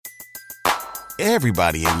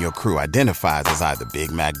Everybody in your crew identifies as either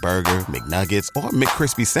Big Mac Burger, McNuggets, or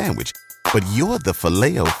McCrispy Sandwich. But you're the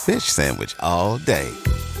Filet-O-Fish Sandwich all day.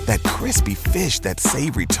 That crispy fish, that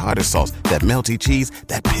savory tartar sauce, that melty cheese,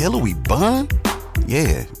 that pillowy bun.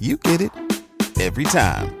 Yeah, you get it. Every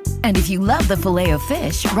time. And if you love the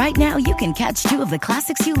Filet-O-Fish, right now you can catch two of the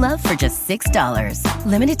classics you love for just $6.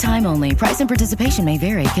 Limited time only. Price and participation may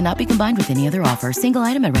vary. Cannot be combined with any other offer. Single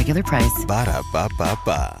item at regular price.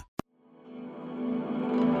 Ba-da-ba-ba-ba.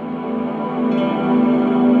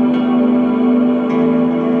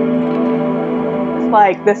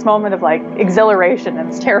 Like this moment of like exhilaration, and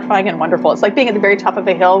it's terrifying and wonderful. It's like being at the very top of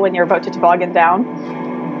a hill when you're about to toboggan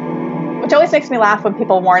down, which always makes me laugh when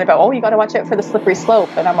people warn about, oh, you got to watch out for the slippery slope.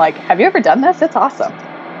 And I'm like, have you ever done this? It's awesome.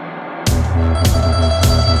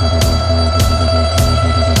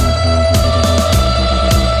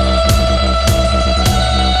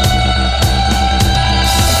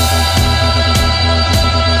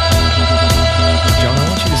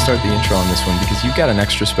 Start the intro on this one because you've got an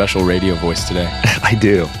extra special radio voice today. I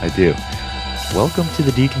do. Welcome to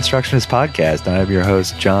the Deconstructionist Podcast. I'm your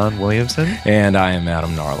host, John Williamson. And I am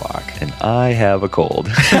Adam Narlock. And I have a cold.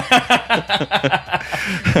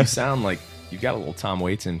 You sound like you've got a little Tom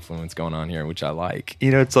Waits influence going on here, which I like.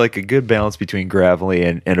 You know, it's like a good balance between gravelly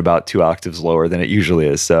and about 2 octaves lower than it usually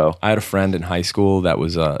is. So I had a friend in high school that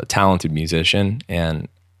was a talented musician, and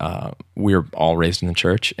we were all raised in the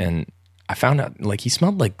church, and I found out like he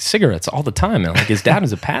smelled like cigarettes all the time, and like his dad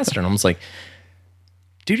was a pastor, and I was like,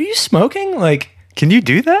 dude, are you smoking? Like, can you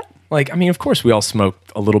do that? Like, I mean, of course we all smoke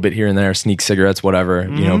a little bit here and there, sneak cigarettes, whatever,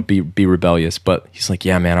 you know, be rebellious. But he's like,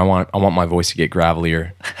 yeah, man, I want my voice to get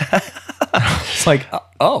gravelier. It's like,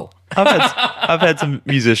 oh. I've had some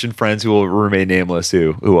musician friends who will remain nameless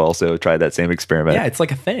who also tried that same experiment. Yeah, it's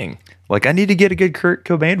like a thing. Like, I need to get a good Kurt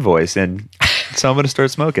Cobain voice, and so I'm going to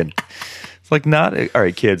start smoking. Like, all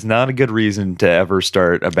right, kids, not a good reason to ever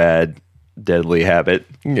start a bad, deadly habit.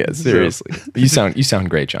 Yeah, seriously. You sound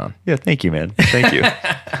great, John. Yeah, thank you, man. Thank you.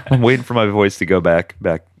 I'm waiting for my voice to go back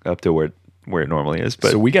up to where it normally is.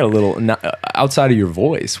 But so we got a little, outside of your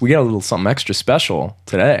voice, we got a little something extra special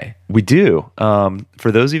today. We do.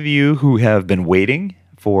 For those of you who have been waiting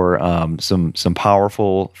for some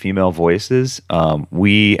powerful female voices,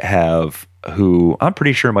 we have who I'm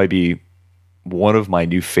pretty sure might be one of my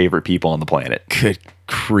new favorite people on the planet. Good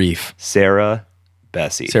grief. Sarah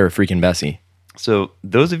Bessey. Sarah freaking Bessey. So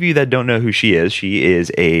those of you that don't know who she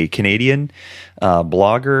is a Canadian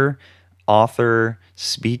blogger, author,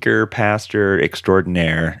 speaker, pastor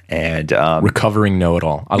extraordinaire, and recovering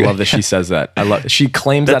know-it-all. I love that she says that. She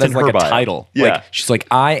claims that as like a title. Yeah. Like, she's like,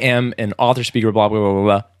 I am an author, speaker, blah, blah, blah, blah,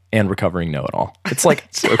 blah, and recovering know-it-all. It's like,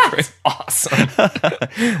 so great. Awesome.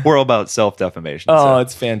 We're all about self-defamation. Oh, so.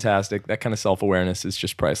 It's fantastic. That kind of self-awareness is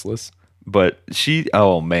just priceless. But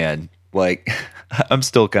oh man, like I'm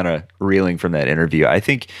still kind of reeling from that interview. I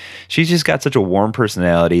think she's just got such a warm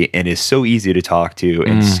personality and is so easy to talk to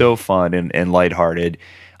and so fun and lighthearted.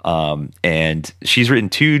 And she's written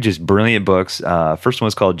 2 just brilliant books. First one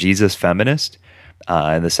was called Jesus Feminist.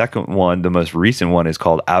 And the second one, the most recent one, is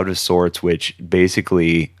called Out of Sorts, which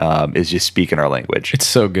basically is just speaking our language. It's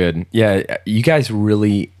so good. Yeah, you guys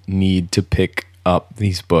really need to pick up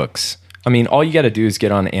these books. I mean, all you got to do is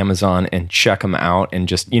get on Amazon and check them out, and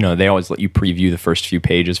just, you know, they always let you preview the first few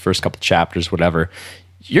pages, first couple chapters, whatever.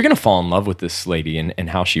 You're going to fall in love with this lady and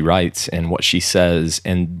how she writes and what she says,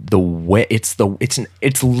 and the way it's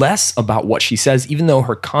less about what she says, even though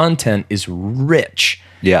her content is rich.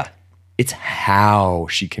 Yeah. It's how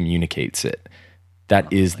she communicates it.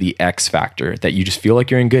 That is the X factor, that you just feel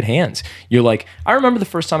like you're in good hands. You're like, I remember the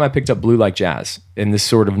first time I picked up Blue Like Jazz and this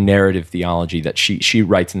sort of narrative theology that she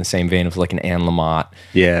writes in the same vein of like an Anne Lamott,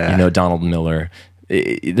 yeah, you know, Donald Miller.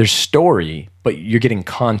 There's story, but you're getting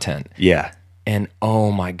content. Yeah. And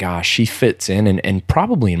oh my gosh, she fits in and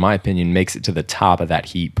probably, in my opinion, makes it to the top of that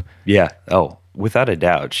heap. Yeah. Oh, without a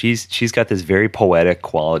doubt. She's got this very poetic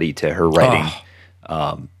quality to her writing.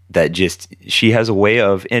 That just, she has a way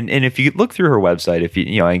of, and if you look through her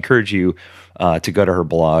website, I encourage you to go to her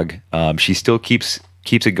blog. She still keeps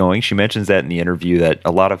it going. She mentions that in the interview, that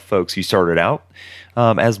a lot of folks who started out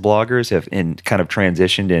as bloggers have kind of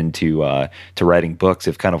transitioned into to writing books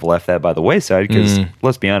have kind of left that by the wayside because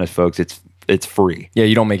let's be honest, folks, it's free. Yeah,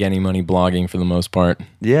 you don't make any money blogging for the most part.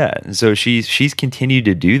 Yeah, and so she's continued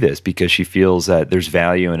to do this because she feels that there's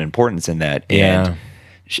value and importance in that. Yeah. And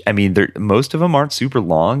I mean, most of them aren't super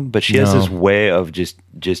long, but she has this way of just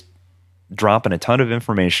dropping a ton of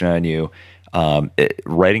information on you,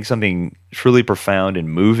 writing something truly profound and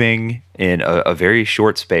moving in a very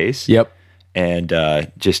short space. Yep. And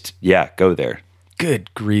go there.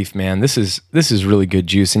 good grief, man. This is really good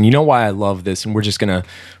juice. And you know why I love this? And we're just going to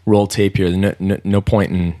roll tape here. No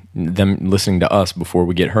point in them listening to us before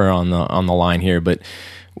we get her on the line here. But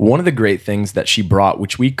one of the great things that she brought,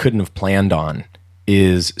 which we couldn't have planned on,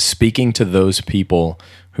 is speaking to those people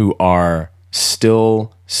who are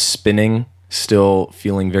still spinning, still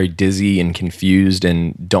feeling very dizzy and confused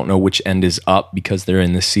and don't know which end is up because they're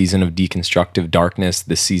in this season of deconstructive darkness,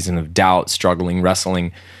 this season of doubt, struggling,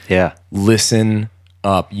 wrestling. Yeah. Listen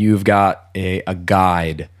up. You've got a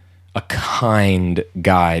guide, a kind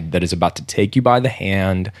guide that is about to take you by the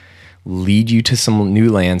hand, lead you to some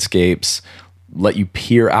new landscapes, let you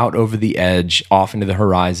peer out over the edge, off into the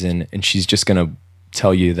horizon, and she's just going to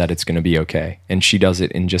tell you that it's going to be okay. And she does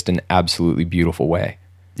it in just an absolutely beautiful way.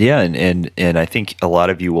 Yeah, and I think a lot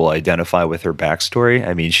of you will identify with her backstory.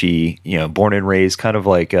 I mean, she, born and raised kind of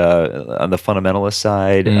like on the fundamentalist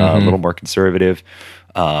side, a little more conservative.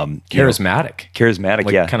 Charismatic,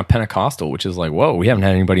 like yeah. Kind of Pentecostal, which is like, whoa, we haven't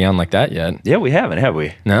had anybody on like that yet. Yeah, we haven't, have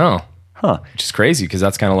we? No. Huh. Which is crazy because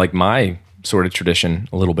that's kind of like my sort of tradition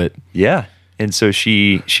a little bit. Yeah. And so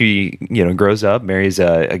she grows up, marries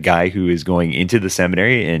a guy who is going into the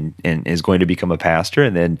seminary and is going to become a pastor.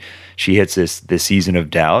 And then she hits this season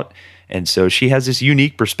of doubt. And so she has this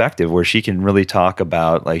unique perspective where she can really talk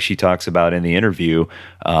about, like she talks about in the interview,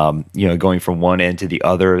 going from one end to the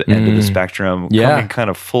other end of the spectrum, coming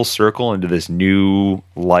kind of full circle into this new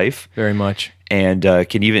life. Very much. And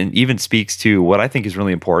can even speaks to what I think is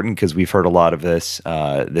really important, because we've heard a lot of this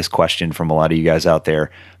question from a lot of you guys out there.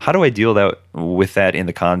 How do I deal with that in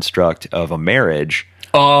the construct of a marriage?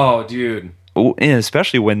 Oh, dude. And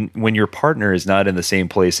especially when your partner is not in the same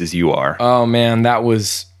place as you are. Oh man, that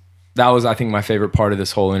was I think my favorite part of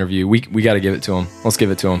this whole interview. We got to give it to him. Let's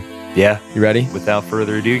give it to him. Yeah. You ready? Without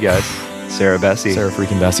further ado, guys, Sarah Bessey. Sarah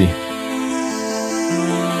freaking Bessey.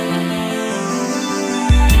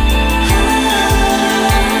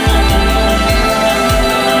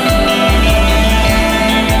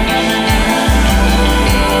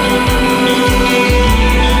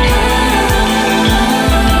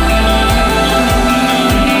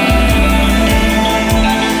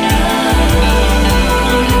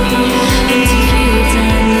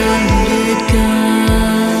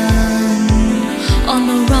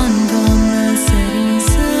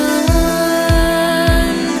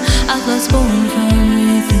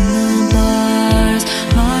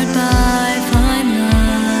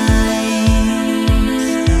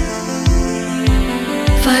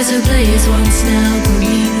 Blaze once now growing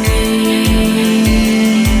weak.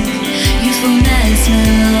 Youthfulness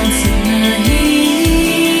melts in the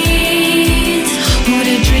heat.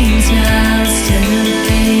 Hoarded dreams now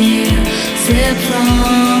steadily slip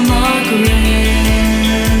from our grip.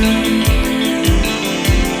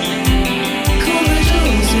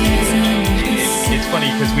 Corridors resonate. It's funny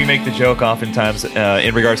because we make the joke oftentimes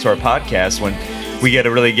in regards to our podcast when we get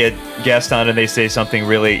a really good guest on and they say something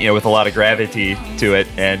really, with a lot of gravity to it,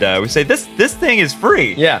 and we say this thing is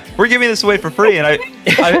free. Yeah, we're giving this away for free. And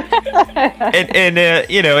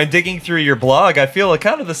and digging through your blog, I feel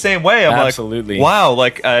kind of the same way. I'm absolutely like, wow,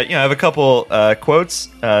 like I have a couple quotes,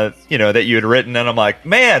 that you had written, and I'm like,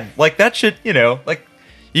 man, like that should, like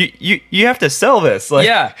you have to sell this. Like,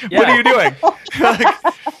 yeah. What are you doing?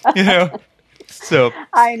 So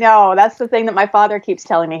I know. That's the thing that my father keeps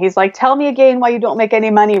telling me. He's like, tell me again why you don't make any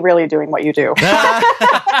money really doing what you do.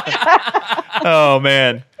 Oh,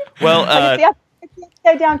 man. Well,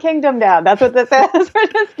 upside down kingdom, Dad. That's what this is. We're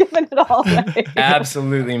just giving it all away.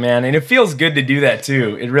 Absolutely, man. And it feels good to do that,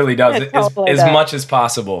 too. It really does. As much as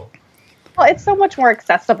possible. Well, it's so much more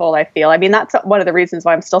accessible, I feel. I mean, that's one of the reasons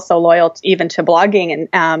why I'm still so loyal even to blogging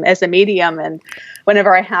and as a medium. And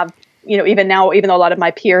whenever I have even now, even though a lot of my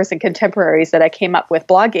peers and contemporaries that I came up with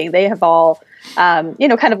blogging, they have all,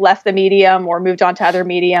 kind of left the medium or moved on to other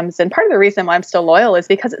mediums. And part of the reason why I'm still loyal is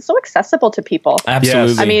because it's so accessible to people.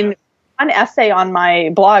 Absolutely. I mean, one essay on my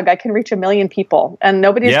blog, I can reach 1 million people, and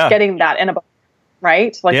nobody's getting that in a book,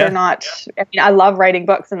 right? Like they're not, I love writing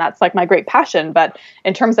books and that's like my great passion. But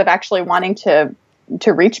in terms of actually wanting to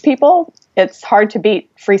reach people, it's hard to beat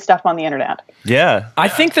free stuff on the internet. Yeah. I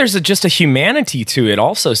think there's just a humanity to it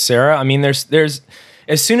also, Sarah. I mean, there's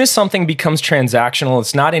as soon as something becomes transactional,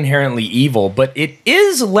 it's not inherently evil, but it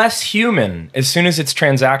is less human as soon as it's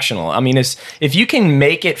transactional. I mean, if you can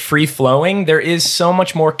make it free-flowing, there is so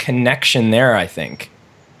much more connection there, I think.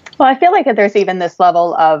 Well, I feel like that there's even this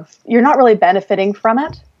level of you're not really benefiting from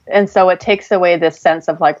it. And so it takes away this sense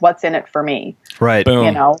of like, what's in it for me? Right.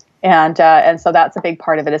 Boom. And so that's a big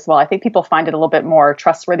part of it as well. I think people find it a little bit more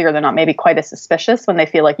trustworthy, or they're not maybe quite as suspicious when they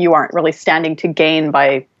feel like you aren't really standing to gain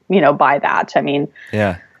by that. I mean,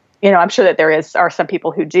 I'm sure that are some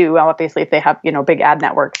people who do, obviously, if they have, big ad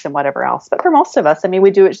networks and whatever else. But for most of us, I mean,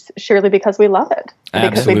 we do it surely because we love it.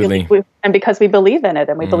 Absolutely. Because we believe in it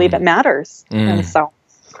and we believe it matters. And so.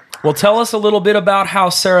 Well, tell us a little bit about how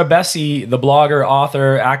Sarah Bessey, the blogger,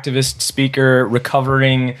 author, activist, speaker,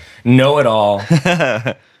 recovering know-it-all,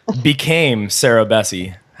 became Sarah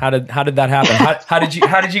Bessey. How did that happen? How did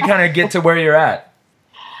you kind of get to where you're at?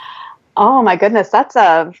 Oh my goodness, that's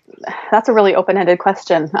a really open-ended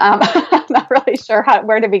question. I'm not really sure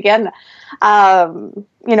where to begin. I'm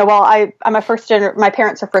my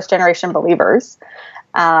parents are first-generation believers,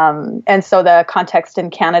 and so the context in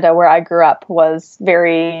Canada where I grew up was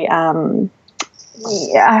very, I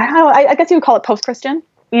guess you would call it post-Christian.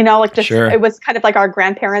 Sure. It was kind of like our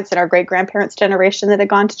grandparents and our great-grandparents' generation that had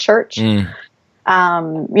gone to church.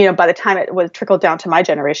 By the time it was trickled down to my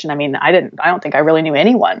generation, I mean, I don't think I really knew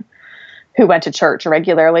anyone who went to church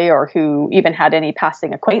regularly or who even had any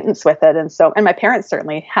passing acquaintance with it. And my parents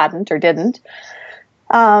certainly hadn't or didn't.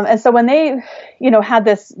 And so when they, had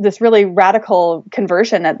this really radical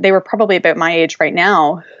conversion, that they were probably about my age right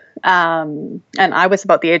now. And I was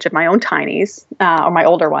about the age of my own tinies, or my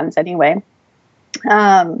older ones anyway.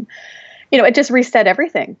 It just reset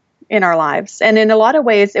everything in our lives. And in a lot of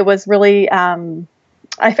ways, it was really,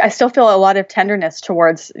 I still feel a lot of tenderness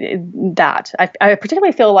towards that. I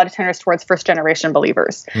particularly feel a lot of tenderness towards first generation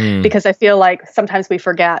believers, because I feel like sometimes we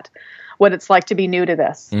forget what it's like to be new to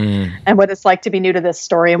this and what it's like to be new to this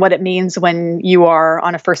story and what it means when you are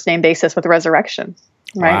on a first name basis with resurrection,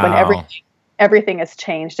 right? Wow. When everything has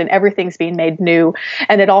changed and everything's being made new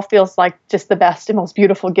and it all feels like just the best and most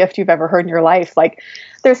beautiful gift you've ever heard in your life. Like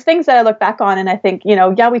there's things that I look back on and I think,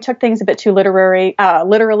 we took things a bit too literally,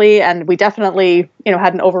 and we definitely,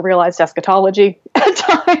 had an overrealized eschatology at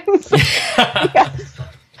times. Because,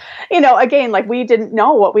 again, like we didn't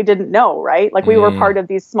know what we didn't know, right? Like we were part of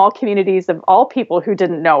these small communities of all people who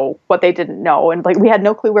didn't know what they didn't know. And like we had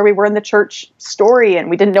no clue where we were in the church story, and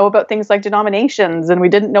we didn't know about things like denominations, and we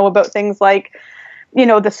didn't know about things like,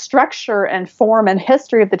 the structure and form and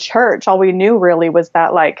history of the church. All we knew really was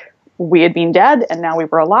that like we had been dead and now we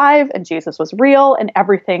were alive and Jesus was real and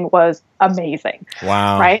everything was amazing.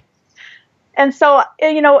 Wow. Right. And so,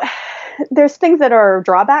 there's things that are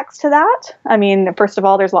drawbacks to that. I mean, first of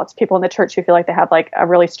all, there's lots of people in the church who feel like they have like a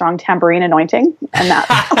really strong tambourine anointing, and that's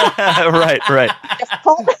right. Just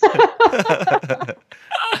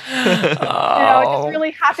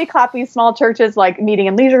really happy clappy small churches like meeting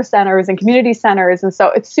in leisure centers and community centers. And so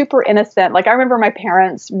it's super innocent. Like I remember my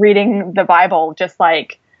parents reading the Bible, just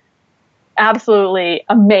like absolutely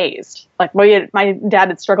amazed. Like my dad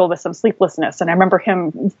had struggled with some sleeplessness, and I remember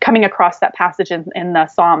him coming across that passage in the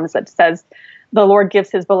Psalms that says, "The Lord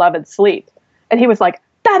gives His beloved sleep," and he was like,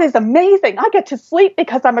 "That is amazing! I get to sleep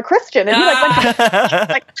because I'm a Christian." And he went to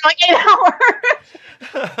like 8 hours.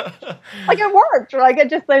 Like it worked. Like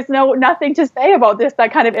it just there's nothing to say about this.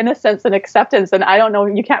 That kind of innocence and acceptance, and I don't know.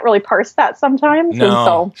 You can't really parse that sometimes. No, and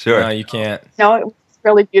so, sure. No, you can't. No, it was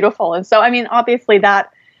really beautiful, and so I mean, obviously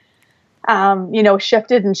that.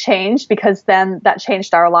 Shifted and changed because then that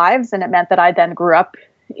changed our lives, and it meant that I then grew up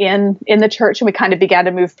in the church, and we kind of began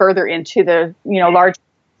to move further into the large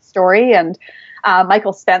story. And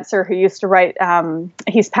Michael Spencer, who used to write,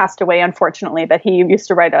 he's passed away unfortunately, but he used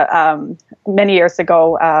to write many years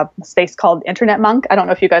ago a space called Internet Monk. I don't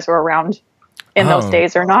know if you guys were around in those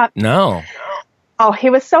days or not. No. Oh,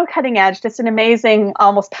 he was so cutting edge, just an amazing,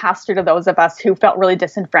 almost pastor to those of us who felt really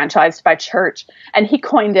disenfranchised by church. And he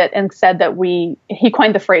coined it and said that he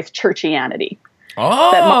coined the phrase churchianity.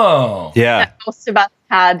 Oh, That most of us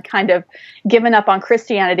had kind of given up on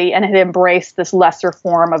Christianity and had embraced this lesser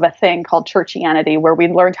form of a thing called churchianity, where we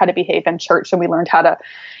learned how to behave in church and we learned how to,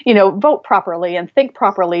 vote properly and think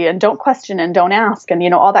properly and don't question and don't ask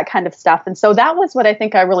and, all that kind of stuff. And so that was what I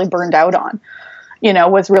think I really burned out on.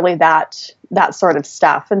 Was really that sort of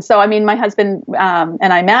stuff. And so, I mean, my husband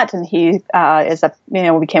and I met, and he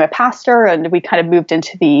became a pastor, and we kind of moved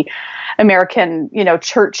into the American,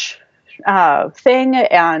 church thing.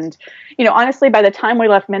 And, honestly, by the time we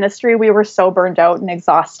left ministry, we were so burned out and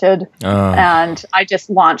exhausted. And I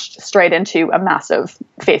just launched straight into a massive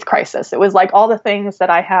faith crisis. It was like all the things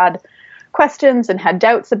that I had questions and had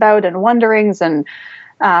doubts about and wonderings and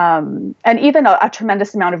even a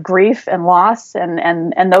tremendous amount of grief and loss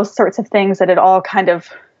and those sorts of things that it all kind of,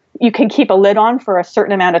 you can keep a lid on for a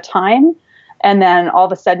certain amount of time. And then all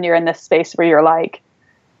of a sudden you're in this space where you're like,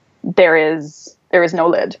 there is no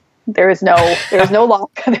lid. There is no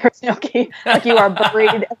lock. There's no key. Like you are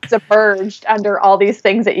buried and submerged under all these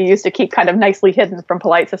things that you used to keep kind of nicely hidden from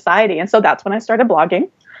polite society. And so that's when I started blogging.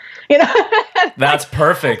 You know, That's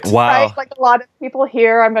perfect. Wow. right? Like a lot of people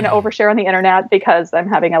here, I'm going to overshare on the internet because I'm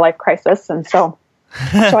having a life crisis. And so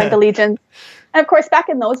joined the Legion. And of course, back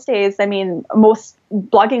in those days, I mean, most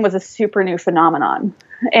blogging was a super new phenomenon.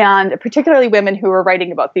 And particularly women who were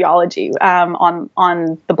writing about theology on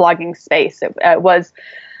the blogging space. It was,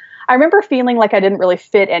 I remember feeling like I didn't really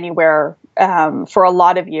fit anywhere for a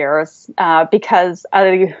lot of years because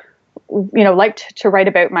I liked to write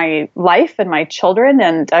about my life and my children.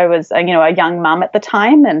 And I was, a young mom at the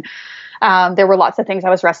time. And there were lots of things I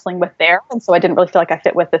was wrestling with there. And so I didn't really feel like I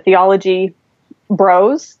fit with the theology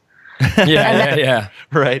bros. Yeah.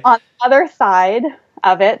 Right. On the other side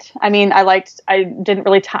of it, I mean, I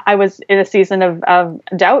was in a season of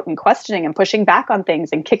doubt and questioning and pushing back on things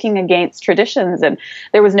and kicking against traditions. And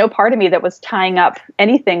there was no part of me that was tying up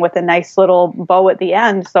anything with a nice little bow at the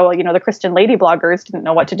end. So, the Christian lady bloggers didn't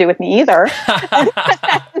know what to do with me either.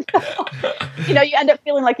 So, you end up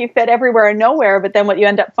feeling like you fit everywhere and nowhere. But then what you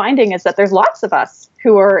end up finding is that there's lots of us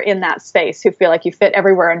who are in that space who feel like you fit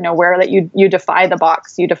everywhere and nowhere, that you defy the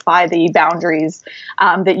box, you defy the boundaries,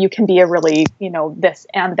 that you can be a really, this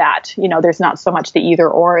and that. There's not so much the either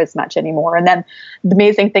or as much anymore. And then the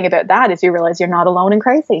amazing thing about that is you realize you're not alone and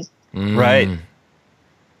crazy. Right.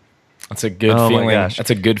 That's a good Oh my feeling. gosh. That's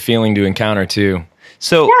a good feeling to encounter too.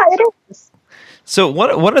 So Yeah, it is. So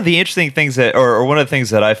one of the interesting things that, or one of the things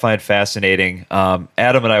that I find fascinating, Adam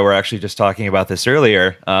and I were actually just talking about this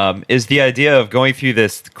earlier, is the idea of going through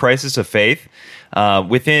this crisis of faith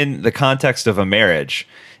within the context of a marriage.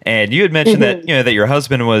 And you had mentioned that that your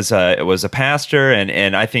husband was a pastor,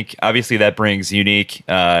 and I think obviously that brings unique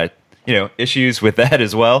issues with that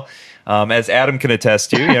as well, as Adam can attest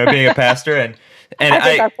to, being a pastor and. And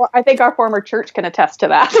I think our former church can attest to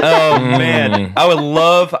that. Oh man, I would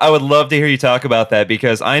love to hear you talk about that,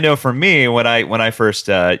 because I know for me, when I first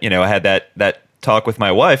had that talk with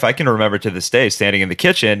my wife, I can remember to this day standing in the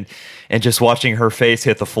kitchen and just watching her face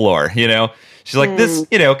hit the floor. She's like, this,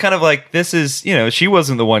 kind of like, this is, she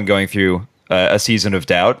wasn't the one going through a season of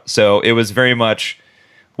doubt, so it was very much,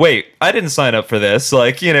 wait, I didn't sign up for this.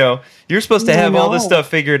 Like, you're supposed to have all this stuff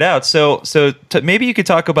figured out. So maybe you could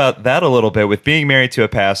talk about that a little bit with being married to a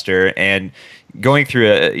pastor and going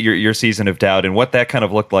through your season of doubt and what that kind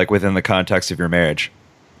of looked like within the context of your marriage.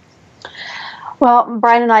 Well,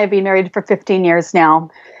 Brian and I have been married for 15 years now.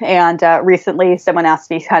 And recently someone asked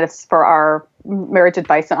me kind of for our marriage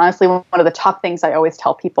advice. And honestly, one of the top things I always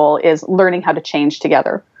tell people is learning how to change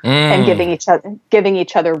together and giving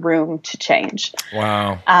each other room to change.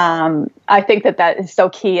 Wow. I think that is so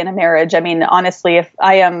key in a marriage. I mean, honestly, if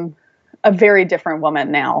I am a very different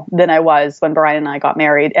woman now than I was when Brian and I got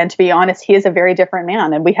married. And to be honest, he is a very different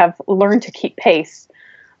man. And we have learned to keep pace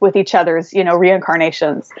with each other's,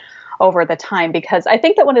 reincarnations over the time, because I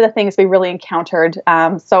think that one of the things we really encountered,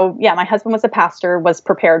 my husband was a pastor, was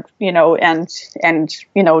prepared, and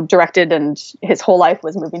directed, and his whole life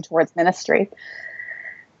was moving towards ministry.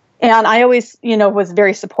 And I always, was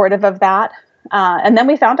very supportive of that. And then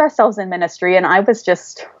we found ourselves in ministry, and I was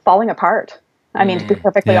just falling apart. I mean, to be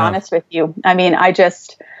perfectly honest with you, I mean, I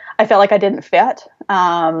felt like I didn't fit.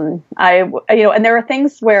 And there are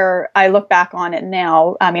things where I look back on it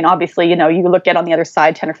now. I mean, obviously, you look at on the other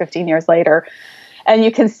side 10 or 15 years later, and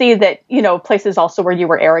you can see that, places also where you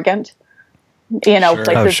were arrogant,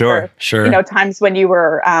 places where, times when you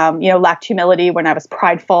were, lacked humility, when I was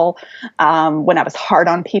prideful, when I was hard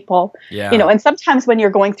on people, and sometimes when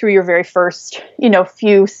you're going through your very first,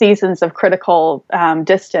 few seasons of critical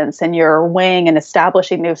distance, and you're weighing and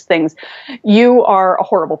establishing those things, you are a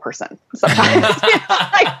horrible person sometimes.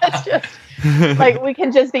 That's just, like, we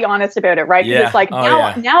can just be honest about it, right? Because it's like,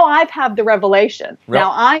 now I've had the revelation.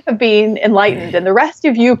 Now I have been enlightened, and the rest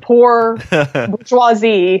of you poor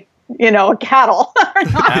bourgeoisie, cattle are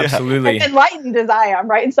not absolutely as enlightened as I am,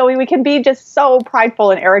 right? And so we can be just so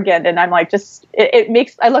prideful and arrogant. And I'm like,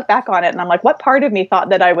 I look back on it and I'm like, what part of me thought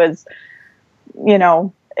that I was,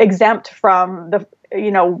 exempt from the,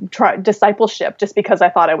 discipleship just because I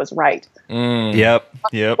thought I was right? Yep.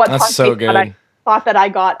 What That's so good. I thought that I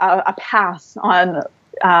got a pass on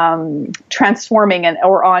transforming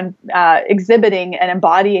or on exhibiting and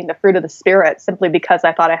embodying the fruit of the Spirit simply because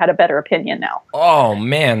I thought I had a better opinion now. Oh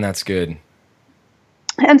man, that's good.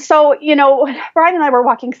 And so, Brian and I were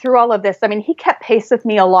walking through all of this. I mean, he kept pace with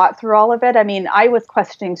me a lot through all of it. I mean, I was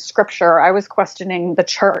questioning scripture. I was questioning the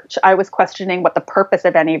church. I was questioning what the purpose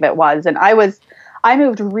of any of it was. And I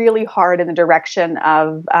moved really hard in the direction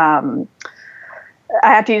of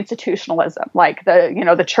anti-institutionalism, like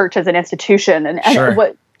the church as an institution, and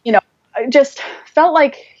what I just felt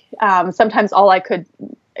like sometimes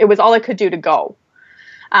it was all I could do to go.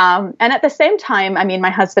 And at the same time, I mean, my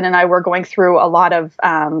husband and I were going through a lot of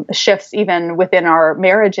shifts even within our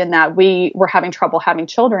marriage, in that we were having trouble having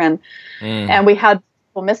children, and we had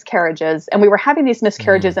miscarriages, and we were having these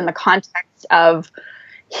miscarriages in the context of,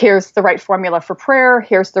 here's the right formula for prayer,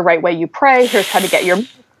 here's the right way you pray, here's how to get your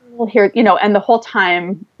here, and the whole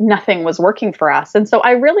time nothing was working for us. And so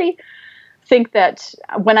I really think that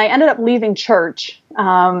when I ended up leaving church,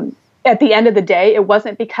 at the end of the day, it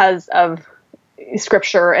wasn't because of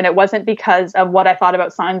scripture, and it wasn't because of what I thought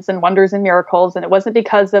about signs and wonders and miracles, and it wasn't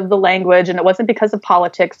because of the language, and it wasn't because of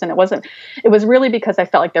politics, and it was really because I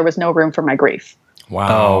felt like there was no room for my grief.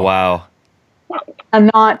 Wow. Oh, wow. I'm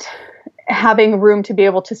not having room to be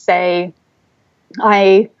able to say,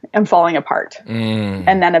 I am falling apart,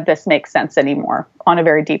 and none of this makes sense anymore on a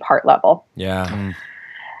very deep heart level. Yeah.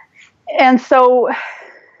 And so,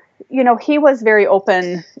 he was very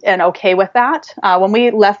open and okay with that. When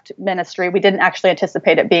we left ministry, we didn't actually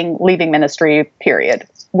anticipate it being leaving ministry, period.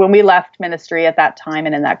 When we left ministry at that time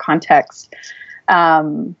and in that context,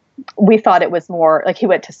 we thought it was more like he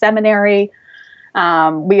went to seminary.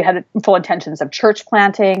 We had full intentions of church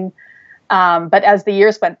planting. But as the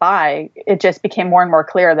years went by, it just became more and more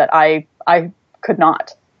clear that I could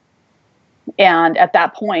not. And at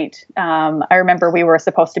that point, I remember we were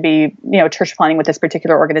supposed to be, church planting with this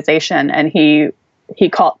particular organization, and he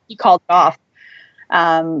called it off.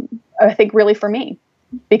 I think really for me,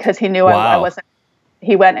 because he knew I wasn't.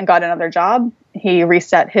 He went and got another job. He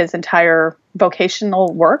reset his entire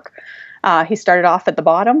vocational work. He started off at the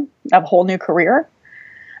bottom of a whole new career.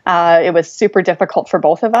 It was super difficult for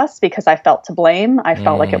both of us because I felt to blame. I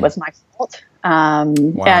felt like it was my fault.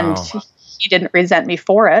 And he didn't resent me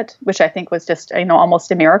for it, which I think was just, almost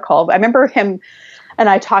a miracle. I remember him and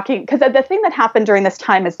I talking, because the thing that happened during this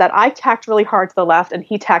time is that I tacked really hard to the left and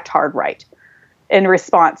he tacked hard right in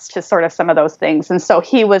response to sort of some of those things. And so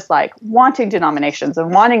he was like wanting denominations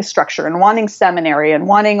and wanting structure and wanting seminary and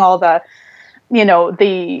wanting all the,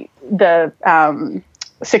 the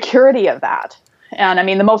security of that. And I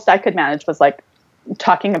mean, the most I could manage was like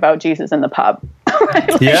talking about Jesus in the pub. Right?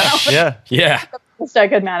 Like, Yeah. The most I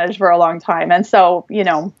could manage for a long time. And so,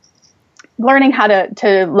 learning how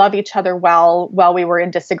to love each other well while we were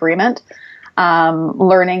in disagreement,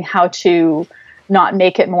 learning how to not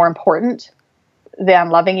make it more important than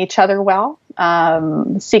loving each other well,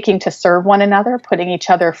 seeking to serve one another, putting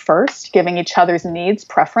each other first, giving each other's needs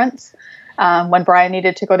preference. When Brian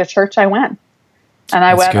needed to go to church, I went. And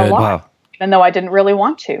I went a lot. Wow. Even though I didn't really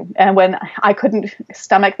want to. And when I couldn't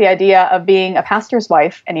stomach the idea of being a pastor's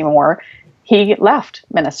wife anymore, he left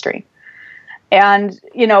ministry. And,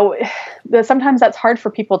 sometimes that's hard for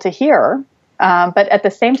people to hear. But at the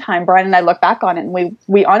same time, Brian and I look back on it and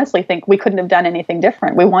we honestly think we couldn't have done anything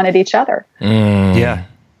different. We wanted each other. Yeah.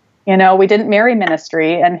 We didn't marry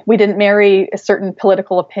ministry, and we didn't marry certain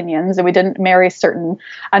political opinions, and we didn't marry certain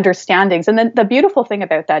understandings. And then the beautiful thing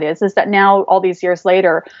about that is that now, all these years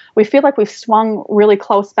later, we feel like we've swung really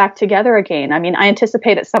close back together again. I mean, I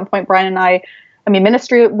anticipate at some point, Brian and I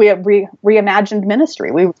ministry, we have reimagined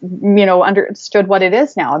ministry. We, understood what it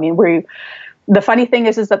is now. I mean, the funny thing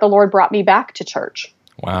is that the Lord brought me back to church.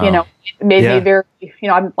 Wow. It made me very,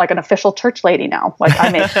 I'm like an official church lady now. Like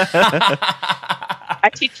I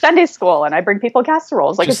teach Sunday school and I bring people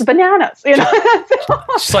casseroles. Like it's bananas,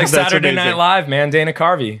 Just like Saturday Night Live, man, Dana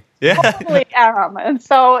Carvey. Yeah. Totally am. And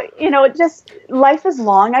so, just life is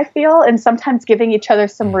long, I feel, and sometimes giving each other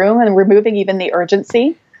some room and removing even the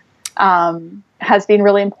urgency has been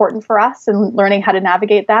really important for us, and learning how to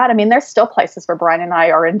navigate that. I mean, there's still places where Brian and I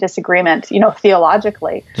are in disagreement,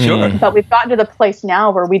 theologically. Sure. But we've gotten to the place now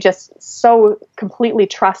where we just so completely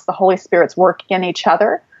trust the Holy Spirit's work in each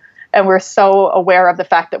other. And we're so aware of the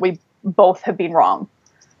fact that we both have been wrong.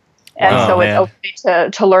 And it's okay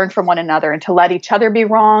to learn from one another and to let each other be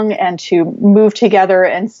wrong and to move together.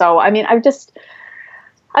 And so, I mean, I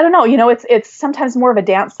don't know, it's sometimes more of a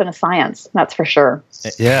dance than a science. That's for sure.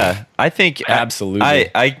 Yeah, I think absolutely.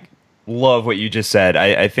 I love what you just said.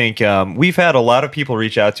 I think we've had a lot of people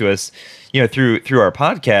reach out to us, through our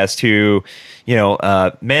podcast who,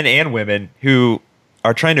 men and women who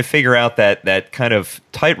are trying to figure out that kind of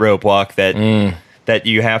tightrope walk that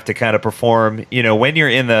you have to kind of perform, when you're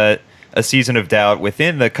in a season of doubt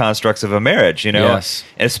within the constructs of a marriage, Yes.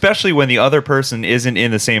 especially when the other person isn't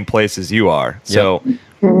in the same place as you are. Yep. So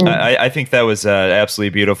I think that was absolutely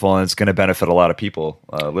beautiful, and it's going to benefit a lot of people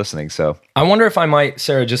listening. So I wonder if I might,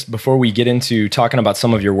 Sarah, just before we get into talking about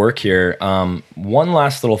some of your work here, one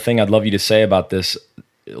last little thing I'd love you to say about this.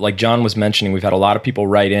 like John was mentioning, we've had a lot of people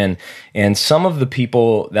write in, and some of the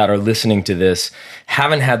people that are listening to this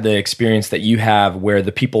haven't had the experience that you have, where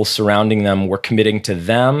the people surrounding them were committing to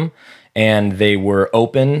them, and they were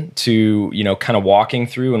open to, kind of walking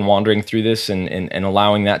through and wandering through this and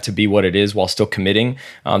allowing that to be what it is while still committing.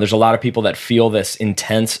 There's a lot of people that feel this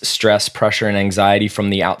intense stress, pressure, and anxiety from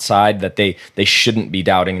the outside that they shouldn't be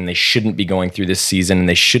doubting, and they shouldn't be going through this season, and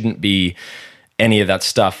they shouldn't be any of that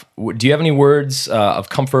stuff. Do you have any words of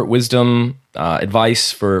comfort, wisdom,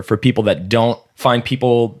 advice for people that don't find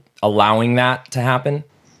people allowing that to happen?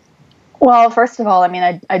 Well, first of all, I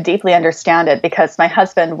mean, I deeply understand it, because my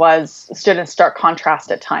husband stood in stark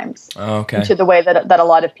contrast at times to the way that a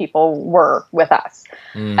lot of people were with us.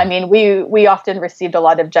 I mean, we often received a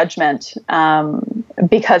lot of judgment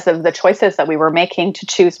because of the choices that we were making to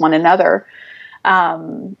choose one another,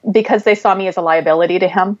 because they saw me as a liability to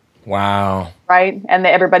him. Wow. Right? And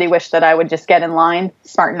everybody wished that I would just get in line,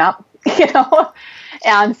 smarten up,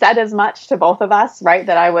 and said as much to both of us, right?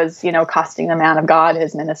 That I was, costing the man of God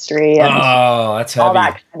his ministry and that's heavy. All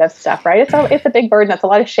that kind of stuff, right? It's a big burden. It's a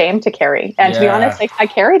lot of shame to carry. And to be honest, I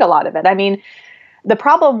carried a lot of it. I mean, the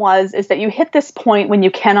problem is that you hit this point when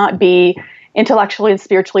you cannot be intellectually and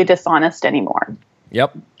spiritually dishonest anymore.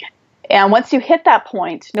 Yep. And once you hit that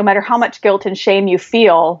point, no matter how much guilt and shame you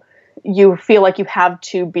feel like you have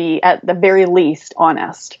to be at the very least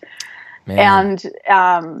honest. Man.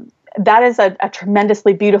 And that is a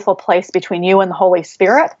tremendously beautiful place between you and the Holy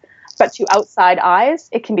Spirit. But to outside eyes,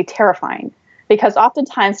 it can be terrifying, because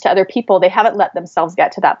oftentimes to other people, they haven't let themselves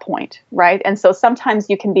get to that point, right? And so sometimes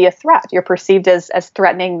you can be a threat. You're perceived as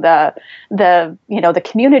threatening the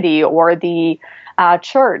community or the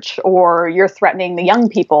church, or you're threatening the young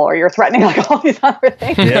people, or you're threatening like all these other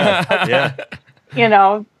things. Yeah.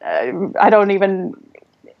 I don't even.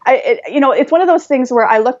 It's one of those things where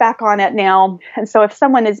I look back on it now, and so if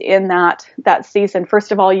someone is in that season,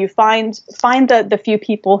 first of all, you find the few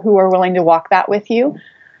people who are willing to walk that with you,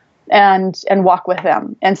 and walk with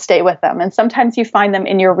them and stay with them. And sometimes you find them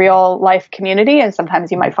in your real life community, and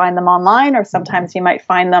sometimes you might find them online, or sometimes you might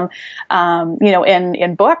find them,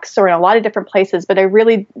 in books or in a lot of different places. But I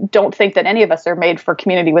really don't think that any of us are made for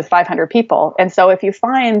community with 500 people. And so if you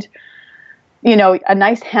find a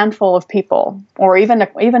nice handful of people, or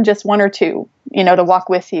even just one or two, to walk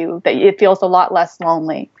with you, that it feels a lot less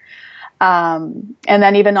lonely. And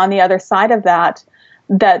then even on the other side of that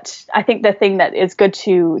I think the thing that is good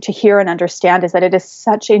to hear and understand is that it is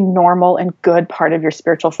such a normal and good part of your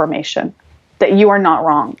spiritual formation, that you are not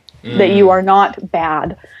wrong, that you are not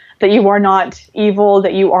bad, that you are not evil,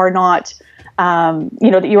 that you are not,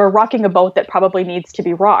 that you are rocking a boat that probably needs to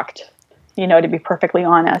be rocked. To be perfectly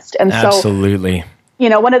honest. And absolutely.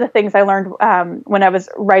 So, one of the things I learned when I was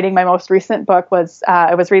writing my most recent book was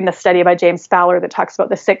I was reading the study by James Fowler that talks about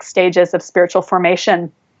the 6 stages of spiritual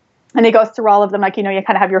formation. And he goes through all of them, like, you kind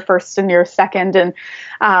of have your first and your second. And,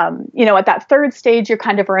 at that third stage, you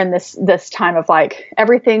kind of are in this time of like,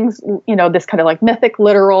 everything's, this kind of like mythic,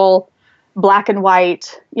 literal, black and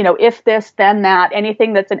white, if this, then that,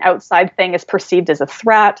 anything that's an outside thing is perceived as a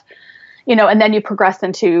threat. And then you progress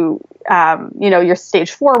into, your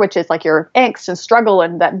stage 4, which is like your angst and struggle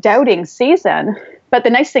and that doubting season. But the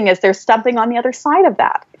nice thing is there's something on the other side of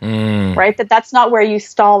that, right? That's not where you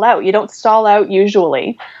stall out. You don't stall out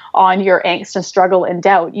usually on your angst and struggle and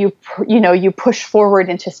doubt. You push forward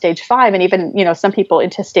into stage 5, and even, some people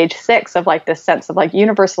into stage 6 of like this sense of like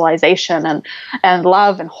universalization and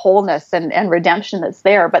love and wholeness and redemption that's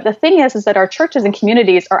there. But the thing is that our churches and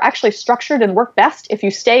communities are actually structured and work best if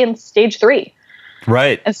you stay in stage 3.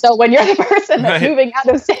 Right. And so when you're the person that's moving out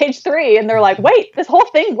of stage 3, and they're like, wait, this whole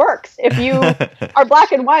thing works if you are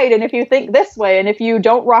black and white, and if you think this way, and if you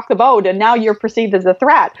don't rock the boat, and now you're perceived as a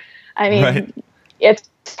threat. I mean, It's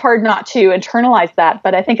hard not to internalize that,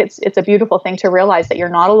 but I think it's a beautiful thing to realize that you're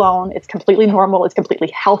not alone. It's completely normal. It's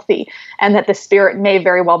completely healthy, and that the Spirit may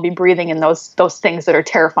very well be breathing in those things that are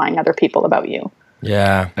terrifying other people about you.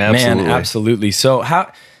 Yeah, absolutely. Man, absolutely.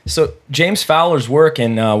 So James Fowler's work,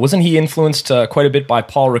 and wasn't he influenced quite a bit by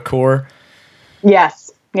Paul Ricoeur?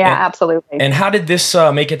 Yes. Yeah, absolutely. And how did this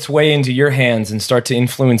make its way into your hands and start to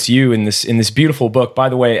influence you in this beautiful book? By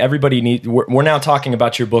the way, we're now talking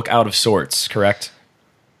about your book, Out of Sorts, correct?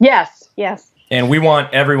 Yes. And we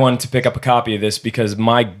want everyone to pick up a copy of this, because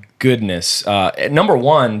my goodness, number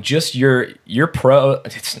one, just your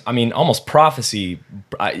almost prophecy.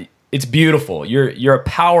 It's beautiful. You're a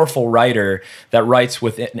powerful writer that writes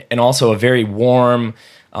with and also a very warm,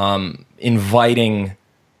 inviting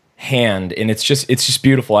hand, and it's just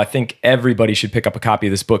beautiful. I think everybody should pick up a copy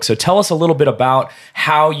of this book. So tell us a little bit about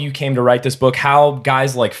how you came to write this book, how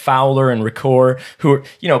guys like Fowler and Ricoeur, who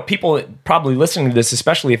are, people probably listening to this,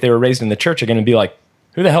 especially if they were raised in the church, are going to be like,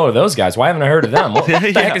 who the hell are those guys? Why haven't I heard of them? What the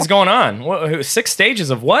heck is going on? 6 stages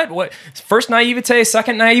of what? What? First naivete,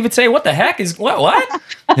 second naivete. What the heck is what?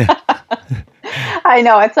 I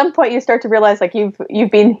know. At some point, you start to realize like you've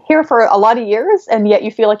been here for a lot of years, and yet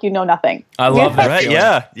you feel like you know nothing. I love that. Right? Feeling.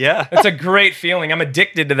 Yeah. It's a great feeling. I'm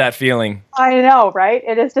addicted to that feeling. I know, right?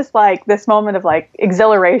 It is just like this moment of like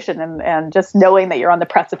exhilaration and just knowing that you're on the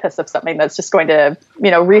precipice of something that's just going to,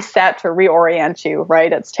 reset or reorient you,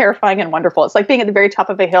 right? It's terrifying and wonderful. It's like being at the very top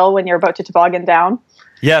of a hill when you're about to toboggan down.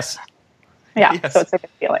 Yes. Yeah. Yes. So it's a good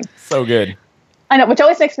feeling. So good. I know, which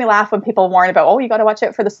always makes me laugh when people warn about, you got to watch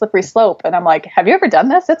it for the slippery slope. And I'm like, have you ever done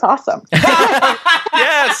this? It's awesome.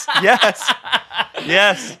 Yes.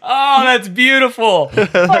 Oh, that's beautiful.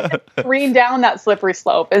 Screen down that slippery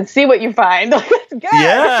slope and see what you find. It's good.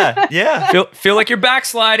 Yeah. Feel like you're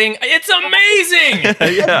backsliding. It's amazing.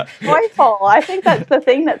 Yeah. Joyful. I think that's the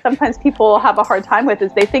thing that sometimes people have a hard time with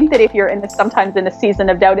is they think that if you're sometimes in a season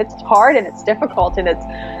of doubt, it's hard and it's difficult and it's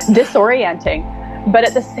disorienting. But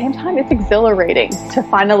at the same time, it's exhilarating to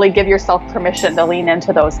finally give yourself permission to lean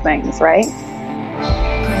into those things, right?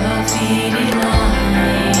 Graffiti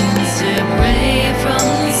lines separate from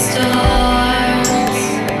the stars,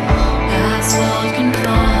 asphalt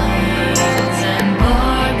confines and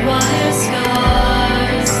barbed wire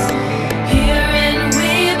scars. Herein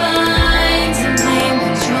we bind and claim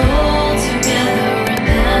control together in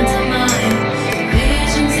pantomime.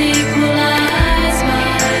 Visions equalized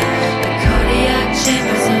by the cardiac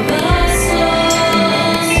chambers of our souls.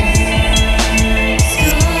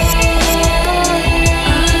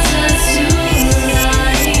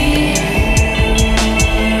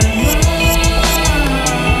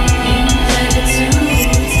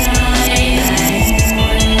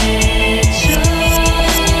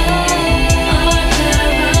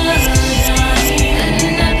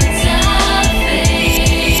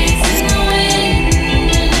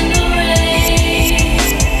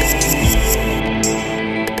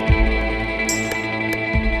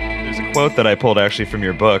 Quote that I pulled actually from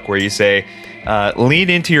your book where you say, lean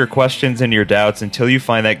into your questions and your doubts until you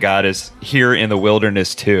find that God is here in the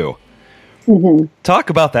wilderness too. Mm-hmm.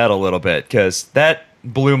 Talk about that a little bit, because that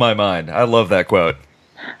blew my mind. I love that quote.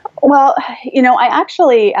 Well, I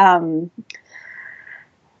actually,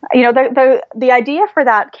 the idea for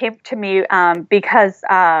that came to me because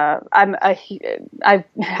I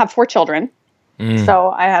have 4 children. So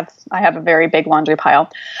I have a very big laundry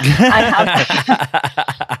pile.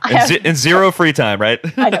 And zero free time, right?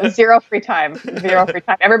 I know, zero free time.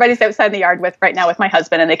 Everybody's outside in the yard right now with my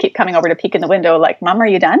husband, and they keep coming over to peek in the window like, Mom, are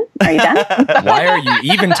you done? Are you done? Why are you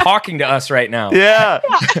even talking to us right now? Yeah.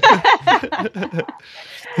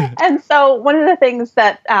 And so one of the things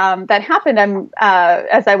that happened,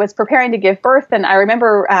 as I was preparing to give birth, and I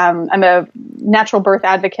remember I'm a natural birth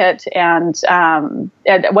advocate, and one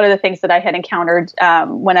of the things that I had encountered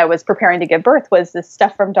when I was preparing to give birth was this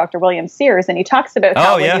stuff from Dr. William Sears, and he talks about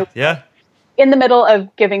how in the middle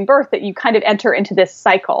of giving birth that you kind of enter into this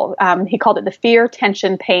cycle. He called it the fear,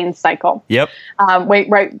 tension, pain cycle. Yep.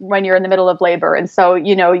 Right when you're in the middle of labor. And so,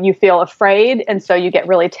 you feel afraid, and so you get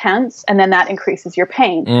really tense, and then that increases your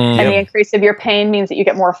pain. And the increase of your pain means that you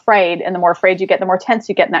get more afraid, and the more afraid you get, the more tense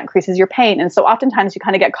you get, and that increases your pain. And so oftentimes you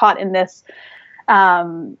kind of get caught in this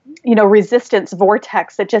resistance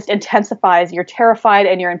vortex that just intensifies. You're terrified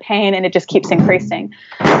and you're in pain, and it just keeps increasing.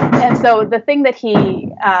 And so the thing that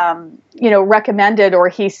he, recommended, or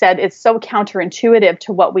he said, is so counterintuitive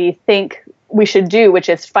to what we think we should do, which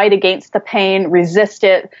is fight against the pain, resist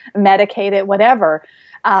it, medicate it, whatever.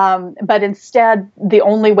 But instead, the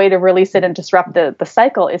only way to release it and disrupt the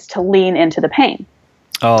cycle is to lean into the pain.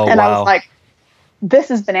 Oh, and wow. I was like,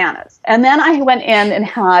 this is bananas. And then I went in and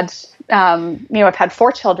had, I've had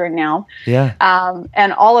 4 children now. Yeah.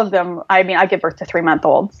 And all of them, I give birth to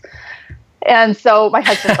 3-month-olds. And so my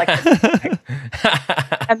husband's like,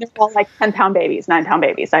 and they're all like 10-pound babies, 9-pound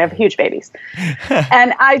babies. I have huge babies.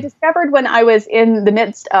 And I discovered when I was in the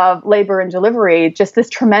midst of labor and delivery, just this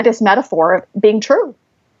tremendous metaphor of being true.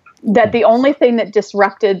 That the only thing that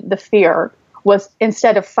disrupted the fear was,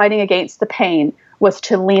 instead of fighting against the pain, was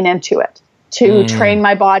to lean into it. To train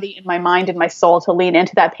my body and my mind and my soul to lean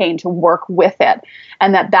into that pain, to work with it.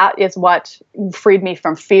 And that is what freed me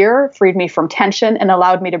from fear, freed me from tension, and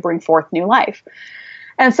allowed me to bring forth new life.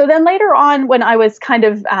 And so then later on, when I was kind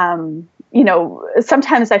of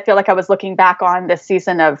sometimes I feel like I was looking back on this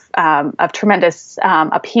season of tremendous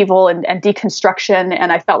upheaval and deconstruction,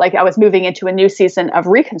 and I felt like I was moving into a new season of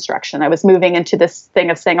reconstruction. I was moving into this thing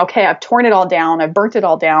of saying, okay, I've torn it all down, I've burnt it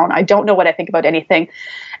all down, I don't know what I think about anything,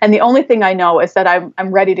 and the only thing I know is that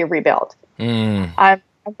I'm ready to rebuild.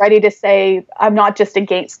 I'm ready to say I'm not just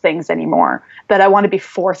against things anymore, that I want to be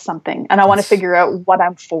for something, and I want to figure out what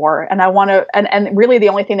I'm for. And I want to, and really the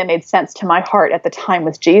only thing that made sense to my heart at the time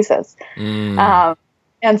was Jesus.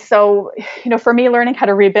 And so, for me, learning how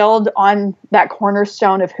to rebuild on that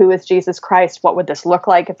cornerstone of who is Jesus Christ, what would this look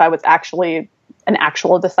like if I was actually an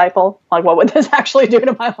actual disciple? Like, what would this actually do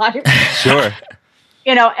to my life? Sure.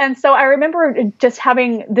 And so I remember just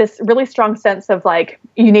having this really strong sense of like,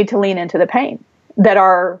 you need to lean into the pain.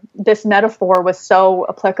 This metaphor was so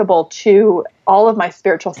applicable to all of my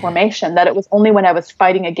spiritual formation that it was only when I was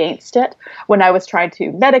fighting against it, when I was trying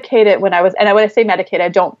to medicate it, when I say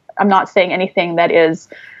medicate, I'm not saying anything that is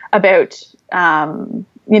about,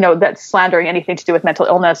 that's slandering anything to do with mental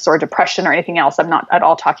illness or depression or anything else. I'm not at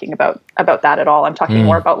all talking about that at all. I'm talking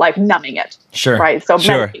more about like numbing it. Sure. Right. So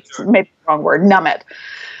maybe the wrong word, numb it.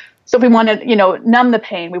 So if we want to, numb the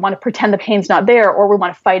pain, we want to pretend the pain's not there, or we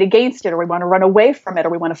want to fight against it, or we want to run away from it, or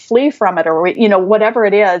we want to flee from it, or whatever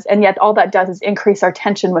it is. And yet all that does is increase our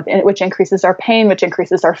tension within it, which increases our pain, which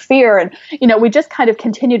increases our fear. And, we just kind of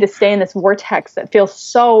continue to stay in this vortex that feels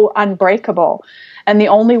so unbreakable. And the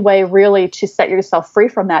only way really to set yourself free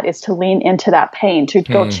from that is to lean into that pain, to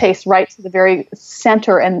go chase right to the very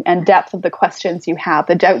center and depth of the questions you have,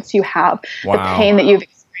 the doubts you have, the pain that you've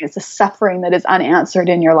experienced, the suffering that is unanswered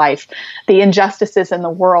in your life, the injustices in the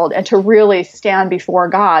world, and to really stand before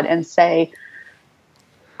God and say,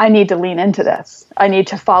 I need to lean into this. I need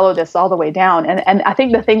to follow this all the way down. And I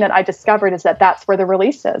think the thing that I discovered is that that's where the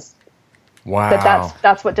release is. Wow.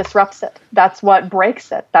 That's what disrupts it. That's what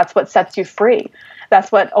breaks it. That's what sets you free.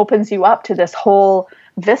 That's what opens you up to this whole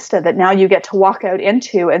vista that now you get to walk out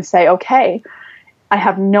into and say, okay, I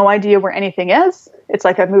have no idea where anything is. It's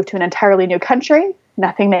like I've moved to an entirely new country.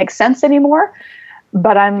 Nothing makes sense anymore,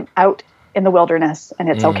 but I'm out in the wilderness and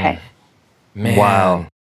it's okay. Man. Wow.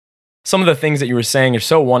 Some of the things that you were saying are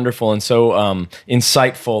so wonderful and so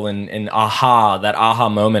insightful and that aha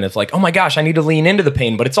moment of like, oh my gosh, I need to lean into the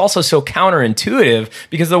pain. But it's also so counterintuitive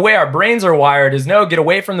because the way our brains are wired is no, get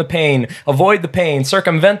away from the pain, avoid the pain,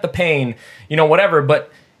 circumvent the pain, whatever.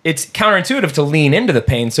 But it's counterintuitive to lean into the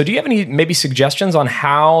pain. So do you have any maybe suggestions on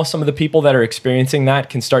how some of the people that are experiencing that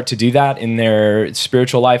can start to do that in their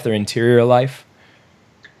spiritual life, their interior life?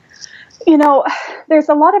 There's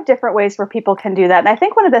a lot of different ways where people can do that. And I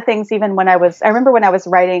think one of the things, even I remember when I was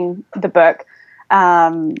writing the book,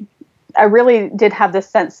 I really did have this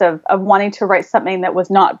sense of wanting to write something that was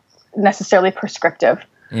not necessarily prescriptive.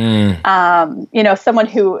 Someone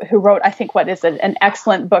who wrote, I think, what is an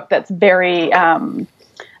excellent book that's very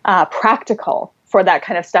practical for that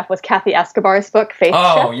kind of stuff was Kathy Escobar's book, Faith Shift.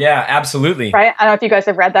 Oh, yeah, absolutely. Right? I don't know if you guys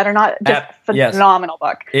have read that or not. Just phenomenal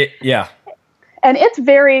book. Yeah. And it's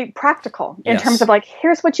very practical in terms of like,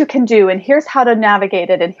 here's what you can do, and here's how to navigate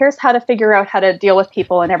it, and here's how to figure out how to deal with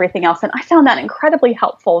people and everything else. And I found that incredibly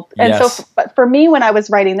helpful. And so for me, when I was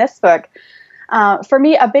writing this book, for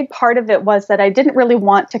me, a big part of it was that I didn't really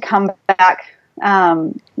want to come back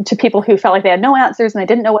to people who felt like they had no answers and they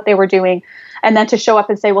didn't know what they were doing. And then to show up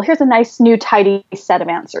and say, well, here's a nice, new, tidy set of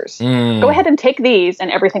answers. Go ahead and take these and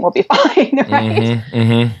everything will be fine,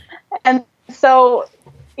 right? And so,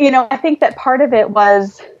 I think that part of it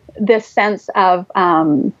was this sense of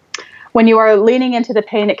when you are leaning into the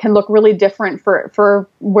pain, it can look really different for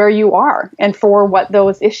where you are and for what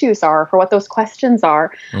those issues are, for what those questions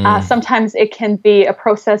are. Sometimes it can be a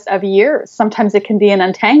process of years. Sometimes it can be an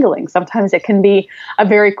untangling. Sometimes it can be a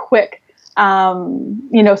very quick,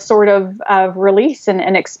 sort of release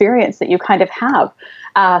and experience that you kind of have.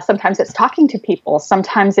 Sometimes it's talking to people.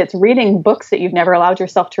 Sometimes it's reading books that you've never allowed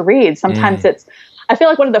yourself to read. Sometimes I feel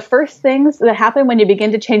like one of the first things that happen when you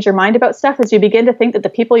begin to change your mind about stuff is you begin to think that the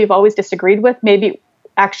people you've always disagreed with maybe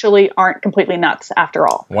actually aren't completely nuts after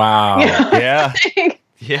all. Wow. Yeah.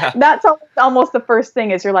 Yeah. That's almost the first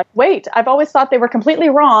thing is you're like, wait, I've always thought they were completely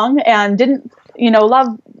wrong and didn't, love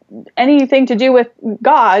anything to do with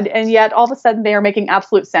God. And yet all of a sudden they are making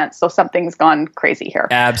absolute sense. So something's gone crazy here.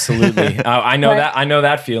 Absolutely. I know that. I know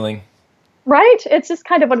that feeling. Right. It's just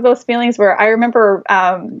kind of one of those feelings where I remember,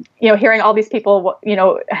 hearing all these people,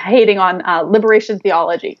 hating on liberation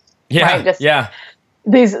theology. Yeah. Right?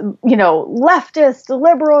 These, leftist,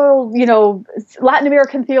 liberal, Latin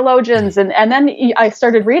American theologians. And then I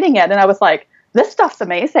started reading it and I was like, this stuff's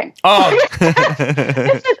amazing. Oh,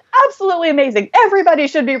 This is absolutely amazing. Everybody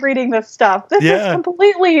should be reading this stuff. This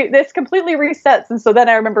completely resets. And so then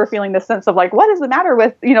I remember feeling this sense of like, what is the matter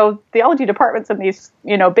with, theology departments in these,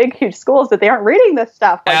 big, huge schools that they aren't reading this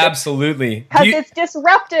stuff? Like, absolutely. Because it's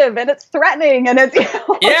disruptive and it's threatening and it's,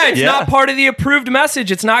 it's not part of the approved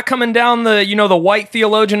message. It's not coming down the, the white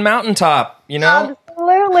theologian mountaintop,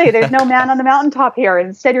 Absolutely. There's no man on the mountaintop here.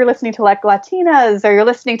 Instead, you're listening to like Latinas, or you're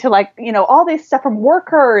listening to like, all this stuff from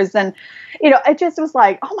workers. And, it just was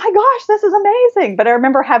like, oh my gosh, this is amazing. But I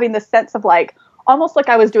remember having this sense of like, almost like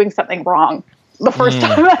I was doing something wrong the first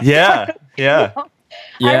time. Yeah. I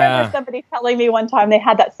remember somebody telling me one time they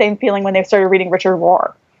had that same feeling when they started reading Richard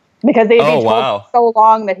Rohr. Because they'd been told so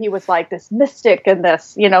long that he was like this mystic and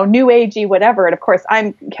this, new agey, whatever. And of course,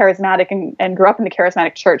 I'm charismatic and grew up in the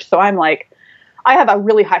charismatic church. So I'm like, I have a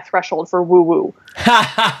really high threshold for woo-woo.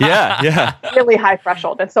 Yeah. Really high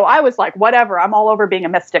threshold. And so I was like, whatever, I'm all over being a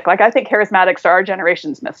mystic. Like, I think charismatics are our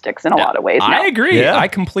generation's mystics in a lot of ways. I agree. Yeah. I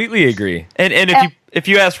completely agree. And if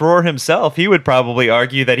you ask Rohr himself, he would probably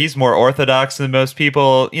argue that he's more orthodox than most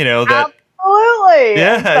people, that... Absolutely.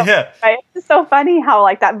 Yeah. Right? It's so funny how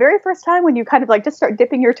like that very first time when you kind of like just start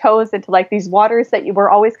dipping your toes into like these waters that you were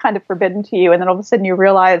always kind of forbidden to you. And then all of a sudden you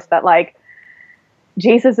realize that like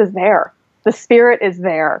Jesus is there. The Spirit is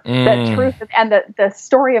there. That truth and the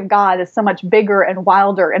story of God is so much bigger and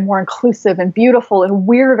wilder and more inclusive and beautiful and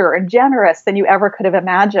weirder and generous than you ever could have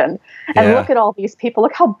imagined. And look at all these people.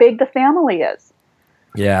 Look how big the family is.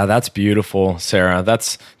 Yeah, that's beautiful, Sarah.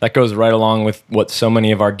 That goes right along with what so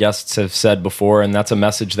many of our guests have said before, and that's a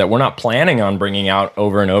message that we're not planning on bringing out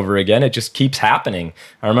over and over again. It just keeps happening.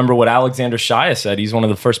 I remember what Alexander Shia said. He's one of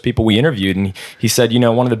the first people we interviewed, and he said,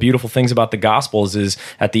 one of the beautiful things about the Gospels is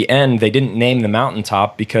at the end, they didn't name the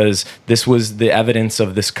mountaintop because this was the evidence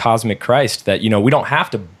of this cosmic Christ that, we don't have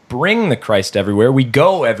to bring the Christ everywhere. We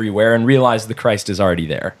go everywhere and realize the Christ is already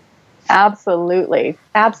there. Absolutely.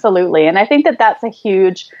 And I think that that's a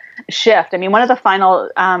huge shift. I mean, one of the final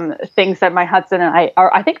things that my husband and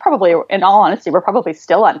I think probably, in all honesty, we're probably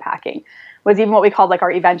still unpacking, was even what we called like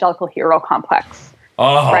our evangelical hero complex.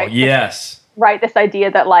 Oh, right? yes. Right. This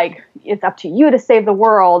idea that like it's up to you to save the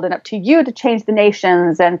world and up to you to change the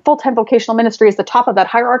nations, and full-time vocational ministry is the top of that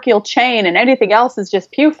hierarchical chain, and anything else is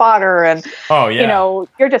just pew fodder. And,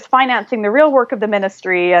 you're just financing the real work of the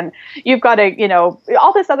ministry, and you've got to,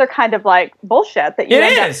 all this other kind of like bullshit that you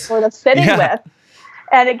end up sort of sitting with.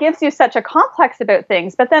 And it gives you such a complex about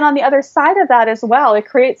things. But then on the other side of that as well, it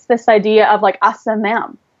creates this idea of like us and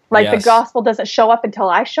them. Like the gospel doesn't show up until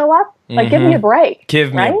I show up. Like, give me a break.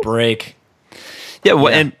 Give me a break. Yeah,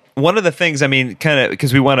 well, and one of the things, I mean, kind of,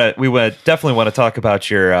 because we definitely want to talk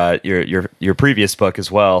about your previous book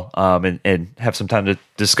as well, and have some time to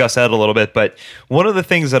discuss that a little bit. But one of the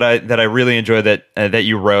things that I really enjoyed that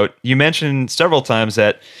you wrote, you mentioned several times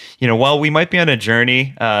that while we might be on a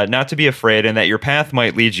journey, not to be afraid, and that your path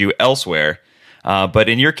might lead you elsewhere. But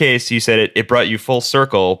in your case, you said it brought you full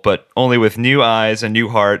circle, but only with new eyes, a new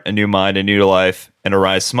heart, a new mind, a new life, and a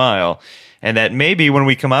wry smile. And that maybe when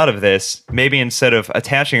we come out of this, maybe instead of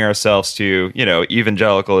attaching ourselves to,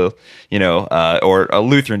 evangelical, or a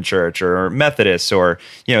Lutheran church or Methodist or,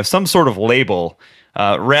 some sort of label,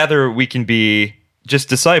 rather we can be just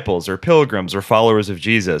disciples or pilgrims or followers of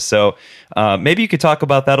Jesus. So maybe you could talk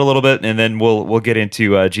about that a little bit, and then we'll get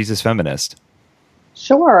into Jesus Feminist.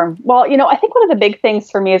 Sure. Well, I think one of the big things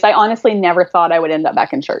for me is I honestly never thought I would end up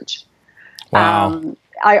back in church. Wow.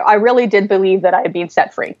 I really did believe that I had been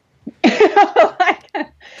set free.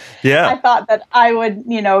 I thought that I would,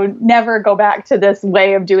 never go back to this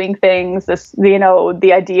way of doing things, this,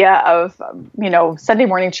 the idea of, Sunday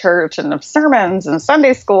morning church and of sermons and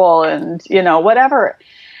Sunday school and, whatever.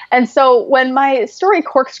 And so when my story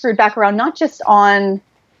corkscrewed back around, not just on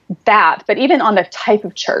that, but even on the type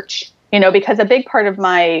of church, because a big part of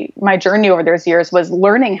my journey over those years was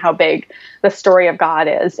learning how big the story of God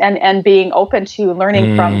is, and being open to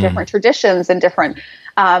learning from different traditions and different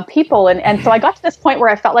people. And so I got to this point where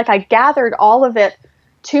I felt like I gathered all of it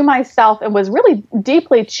to myself and was really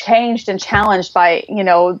deeply changed and challenged by,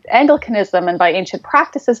 Anglicanism and by ancient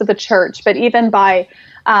practices of the church, but even by,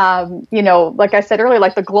 like I said earlier,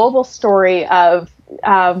 like the global story of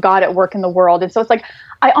God at work in the world. And so it's like,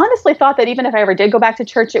 I honestly thought that even if I ever did go back to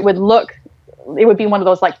church, it would be one of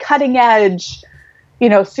those like cutting edge,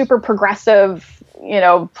 super progressive,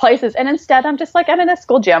 places. And instead I'm just like, I'm in a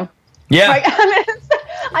school gym. Yeah. Like,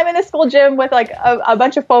 I'm in a school gym with like a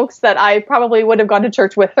bunch of folks that I probably would have gone to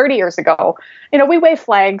church with 30 years ago. We wave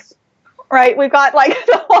flags, right? We've got like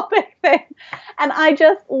the whole big thing. And I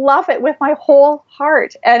just love it with my whole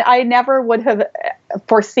heart. And I never would have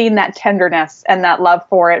foreseen that tenderness and that love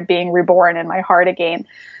for it being reborn in my heart again.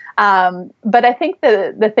 But I think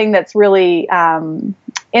the thing that's really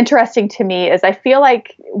interesting to me is I feel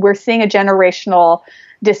like we're seeing a generational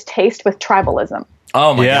distaste with tribalism.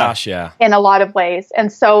 Oh my gosh, yeah. In a lot of ways.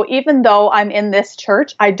 And so even though I'm in this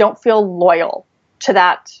church, I don't feel loyal to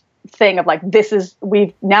that thing of like,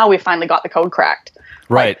 we finally got the code cracked.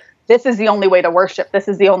 Right. Like, this is the only way to worship. This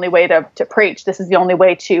is the only way to preach. This is the only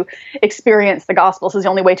way to experience the gospel. This is the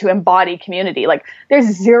only way to embody community. Like, there's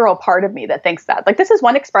zero part of me that thinks that. Like, this is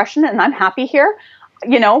one expression and I'm happy here,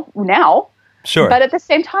 now. Sure. But at the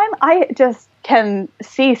same time, I just can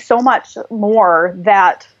see so much more,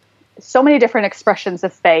 that so many different expressions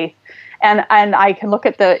of faith. And I can look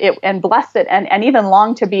at it and bless it and even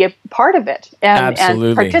long to be a part of it and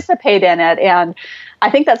participate in it. And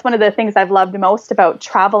I think that's one of the things I've loved most about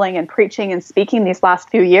traveling and preaching and speaking these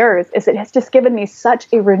last few years is it has just given me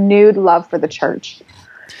such a renewed love for the church.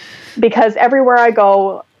 Because everywhere I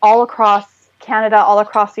go, all across Canada, all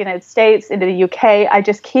across the United States, into the UK, I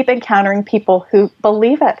just keep encountering people who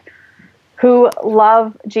believe it, who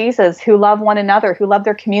love Jesus, who love one another, who love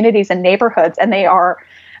their communities and neighborhoods, and they are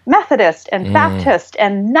Methodist and Baptist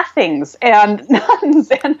and nothings and nuns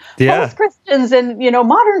and post-Christians and,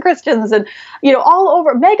 modern Christians and, all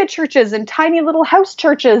over mega churches and tiny little house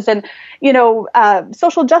churches and,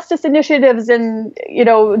 social justice initiatives and,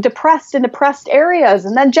 depressed and oppressed areas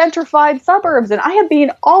and then gentrified suburbs. And I have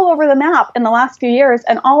been all over the map in the last few years.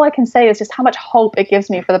 And all I can say is just how much hope it gives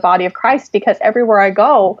me for the body of Christ, because everywhere I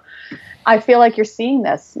go, I feel like you're seeing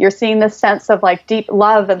this. You're seeing this sense of like deep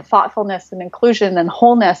love and thoughtfulness and inclusion and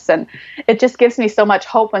wholeness. And it just gives me so much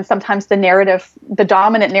hope when sometimes the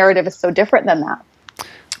dominant narrative is so different than that.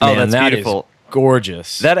 Oh, man, that's beautiful.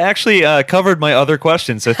 Gorgeous. That actually covered my other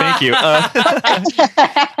question, so thank you.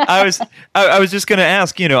 I was just going to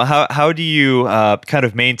ask, how do you kind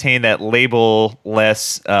of maintain that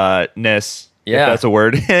label-lessness, if that's a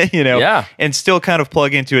word, and still kind of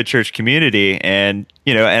plug into a church community. And,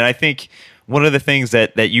 and I think one of the things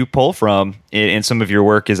that you pull from in some of your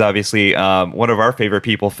work is obviously one of our favorite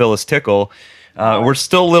people, Phyllis Tickle. We're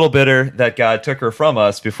still a little bitter that God took her from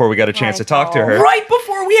us before we got a chance to talk to her. Right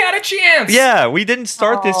before we had a chance. Yeah, we didn't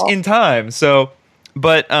start this in time. So,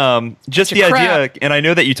 but just the idea, and I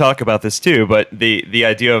know that you talk about this too, but the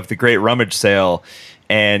idea of the Great Rummage Sale,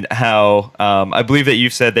 and how I believe that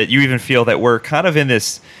you've said that you even feel that we're kind of in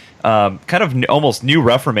this kind of almost new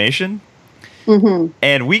Reformation. Mm-hmm.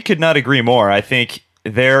 And we could not agree more. I think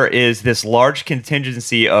there is this large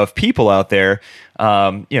contingency of people out there,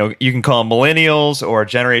 you can call them millennials or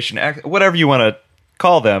Generation X, whatever you want to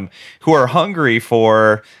call them, who are hungry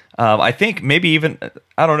for, I think maybe even,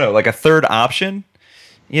 I don't know, like a third option.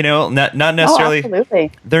 Not necessarily. Oh,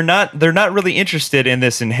 absolutely. They're not really interested in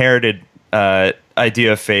this inherited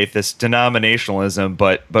idea of faith, this denominationalism,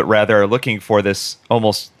 but rather are looking for this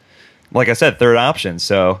almost, like I said, third option.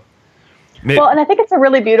 So, and I think it's a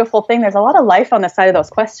really beautiful thing. There's a lot of life on the side of those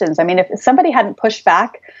questions. I mean, if somebody hadn't pushed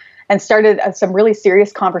back and started some really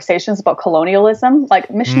serious conversations about colonialism, like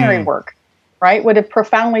missionary work, right, would have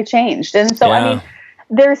profoundly changed. And so, I mean,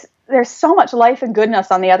 there's so much life and goodness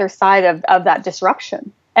on the other side of that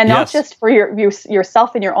disruption. And not just for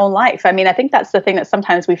yourself in your own life. I mean, I think that's the thing that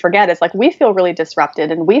sometimes we forget is like we feel really disrupted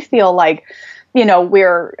and we feel like,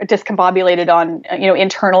 we're discombobulated on,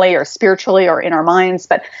 internally or spiritually or in our minds.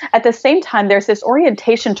 But at the same time, there's this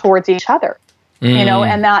orientation towards each other,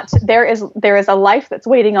 and that there is a life that's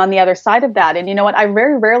waiting on the other side of that. And you know what? I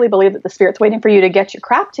very rarely believe that the Spirit's waiting for you to get your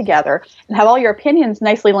crap together and have all your opinions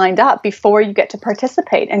nicely lined up before you get to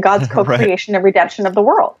participate in God's co-creation and redemption of the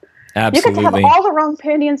world. Absolutely. You get to have all the wrong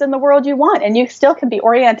opinions in the world you want, and you still can be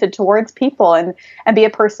oriented towards people and be a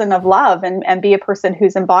person of love and be a person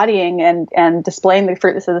who's embodying and displaying the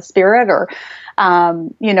fruits of the Spirit or,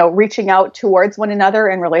 reaching out towards one another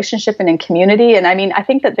in relationship and in community. And I mean, I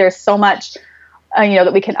think that there's so much,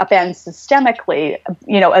 that we can upend systemically,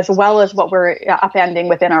 as well as what we're upending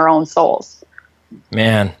within our own souls.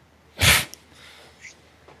 Man.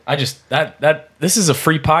 I just this is a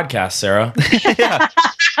free podcast, Sarah.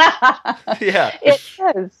 Yeah. It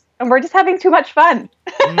is. And we're just having too much fun.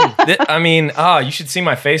 I mean, you should see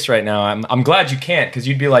my face right now. I'm glad you can't, because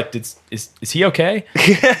you'd be like, is he okay?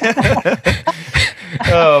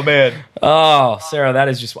 Oh, man. Oh, Sarah, that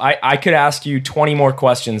is just, I could ask you 20 more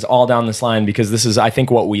questions all down this line, because this is, I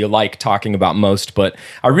think, what we like talking about most. But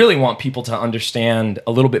I really want people to understand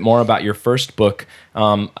a little bit more about your first book.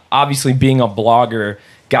 Obviously, being a blogger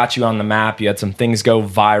got you on the map. You had some things go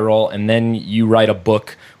viral, and then you write a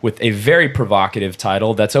book with a very provocative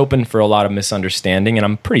title that's open for a lot of misunderstanding. And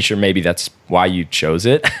I'm pretty sure maybe that's why you chose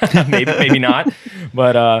it. maybe not.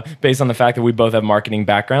 But based on the fact that we both have marketing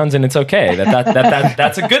backgrounds, and it's okay.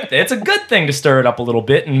 That's a good. It's a good thing to stir it up a little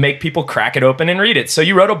bit and make people crack it open and read it. So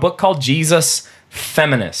you wrote a book called Jesus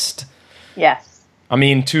Feminist. Yes. I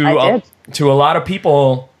mean, to a lot of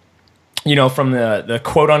people, you know, from the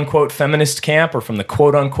quote-unquote feminist camp, or from the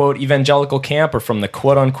quote-unquote evangelical camp, or from the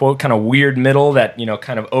quote-unquote kind of weird middle that, you know,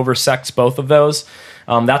 kind of oversects both of those,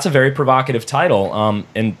 that's a very provocative title.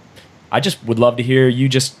 And I just would love to hear you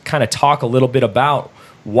just kind of talk a little bit about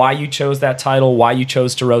why you chose that title, why you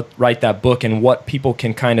chose to write that book, and what people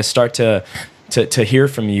can kind of start to hear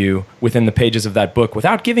from you within the pages of that book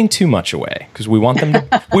without giving too much away, because we want them to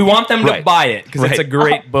Right. buy it, because it's a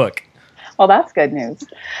great book. Well, that's good news.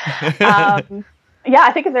 Yeah,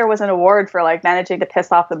 I think if there was an award for like managing to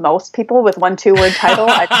piss off the most people with one 2-word title,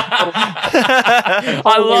 I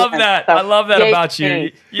love that. So, I love that yay about for you.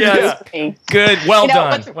 me. Yeah. Yay for me. Good. Well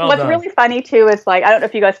done. What's really funny too is like, I don't know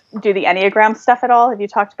if you guys do the Enneagram stuff at all. Have you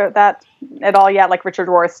talked about that at all? Yeah, like Richard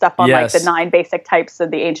Rohr's stuff on like the 9 basic types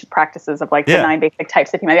of the ancient practices of like the 9 basic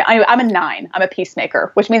types of humanity. I'm a 9. I'm a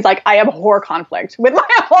peacemaker, which means like I abhor conflict with my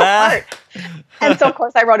whole heart. And so of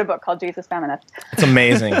course I wrote a book called Jesus Feminist. It's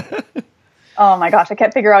amazing. Oh my gosh, I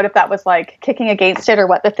can't figure out if that was like kicking against it or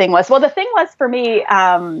what the thing was. Well, the thing was for me,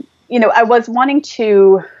 you know, I was wanting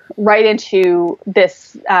to write into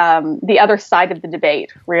this, the other side of the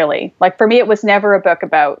debate, really. Like for me, it was never a book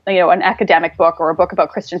about, you know, an academic book or a book about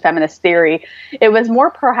Christian feminist theory. It was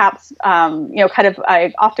more perhaps, you know, kind of,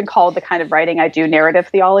 I often call the kind of writing I do narrative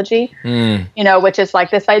theology, you know, which is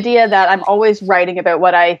like this idea that I'm always writing about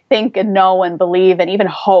what I think and know and believe and even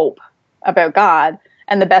hope about God.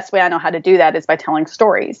 And the best way I know how to do that is by telling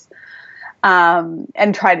stories,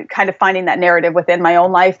 and try to kind of finding that narrative within my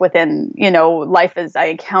own life, within, you know, life as I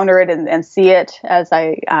encounter it and see it as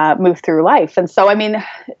I move through life. And so, I mean,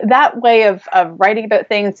 that way of writing about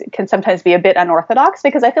things can sometimes be a bit unorthodox,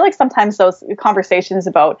 because I feel like sometimes those conversations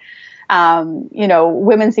about, you know,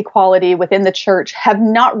 women's equality within the church have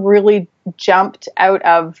not really jumped out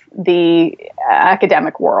of the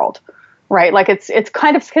academic world. Right, like it's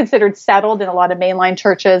kind of considered settled in a lot of mainline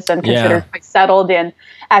churches and considered quite settled in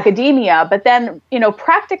academia. But then, you know,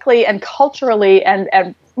 practically and culturally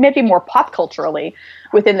and maybe more pop culturally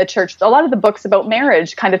within the church, a lot of the books about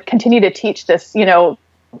marriage kind of continue to teach this, you know,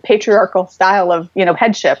 patriarchal style of, you know,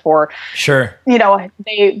 headship, or, you know,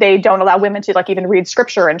 they don't allow women to like even read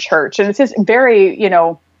scripture in church. And it's just very, you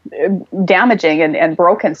know, damaging and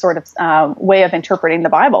broken sort of way of interpreting the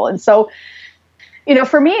Bible. And so, you know,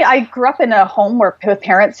 for me, I grew up in a home with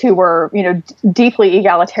parents who were, you know, deeply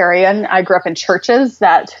egalitarian. I grew up in churches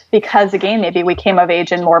that, because again, maybe we came of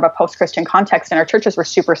age in more of a post-Christian context, and our churches were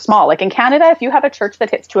super small. Like in Canada, if you have a church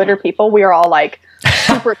that hits 200 people, we are all like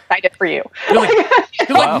super excited for you. You're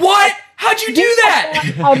like, what? How'd you do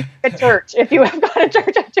that? A church. If you have got a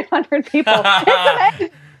church of 200 people, it's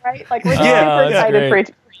amazing, right? Like we're super excited for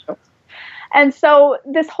you. And so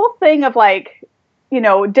this whole thing of like, you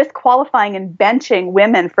know, disqualifying and benching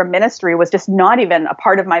women from ministry was just not even a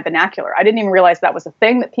part of my vernacular. I didn't even realize that was a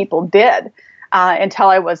thing that people did until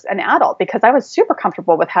I was an adult, because I was super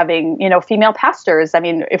comfortable with having, you know, female pastors. I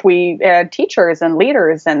mean, if we teachers and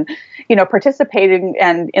leaders and, you know, participating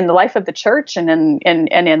and in the life of the church and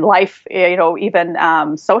in life, you know, even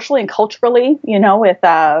socially and culturally, you know, with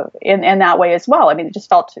in that way as well. I mean, it just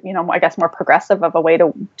felt, you know, I guess more progressive of a way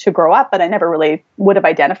to grow up, but I never really would have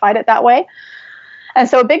identified it that way. And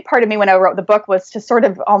so a big part of me when I wrote the book was to sort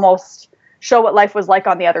of almost show what life was like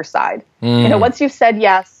on the other side. You know, once you've said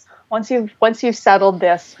yes, once you've settled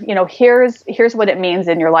this, you know, here's what it means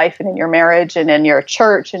in your life and in your marriage and in your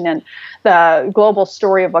church and in the global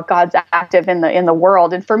story of what God's active in the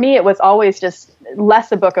world. And for me, it was always just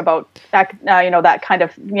less a book about that, you know, that kind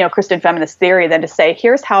of, you know, Christian feminist theory than to say,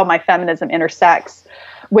 here's how my feminism intersects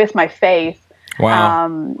with my faith.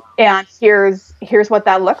 Wow. And here's what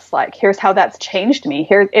that looks like. Here's how that's changed me.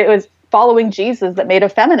 It was following Jesus that made a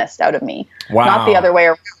feminist out of me, not the other way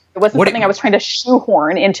around. It wasn't something I was trying to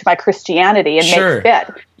shoehorn into my Christianity and make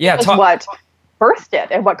fit. Yeah, it was what birthed it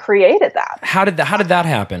and what created that. How did that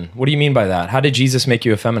happen? What do you mean by that? How did Jesus make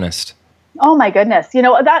you a feminist? Oh my goodness. You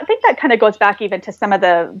know, I think that kind of goes back even to some of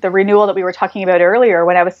the renewal that we were talking about earlier,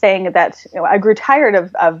 when I was saying that, you know, I grew tired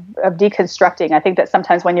of deconstructing. I think that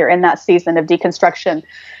sometimes when you're in that season of deconstruction,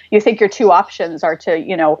 you think your two options are to,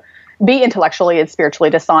 you know, be intellectually and spiritually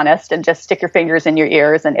dishonest and just stick your fingers in your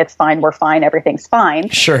ears and it's fine, we're fine, everything's fine.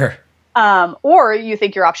 Sure. Or you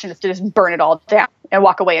think your option is to just burn it all down and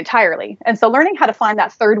walk away entirely. And so learning how to find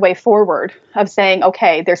that third way forward of saying,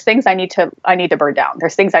 okay, there's things I need to burn down.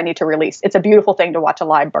 There's things I need to release. It's a beautiful thing to watch a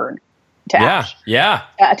lie burn to ash. Yeah.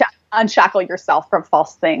 To unshackle yourself from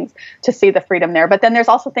false things, to see the freedom there. But then there's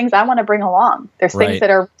also things I want to bring along. There's things that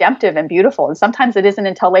are redemptive and beautiful. And sometimes it isn't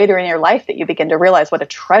until later in your life that you begin to realize what a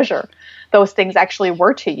treasure those things actually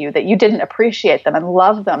were to you, that you didn't appreciate them and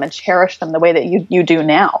love them and cherish them the way that you do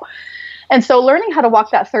now. And so learning how to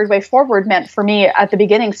walk that third way forward meant for me at the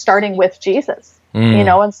beginning, starting with Jesus,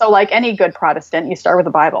 and so like any good Protestant, you start with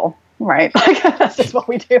the Bible, right? Like that's just what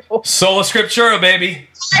we do. Sola Scriptura, baby.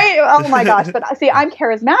 Oh my gosh. But see, I'm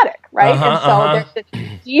charismatic, right? And so there's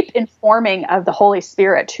this deep informing of the Holy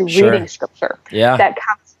Spirit to reading Scripture that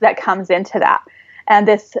comes into that. And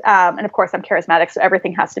this, and of course, I'm charismatic, so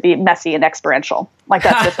everything has to be messy and experiential. Like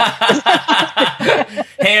that's just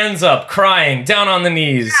hands up, crying, down on the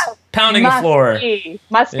knees, pounding the floor.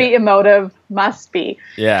 Must be emotive, must be.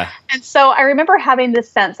 Yeah. And so I remember having this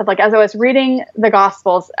sense of like, as I was reading the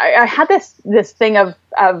Gospels, I had this thing of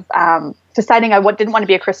deciding I didn't want to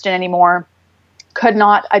be a Christian anymore. Could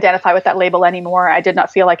not identify with that label anymore. I did not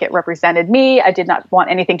feel like it represented me. I did not want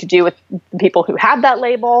anything to do with the people who had that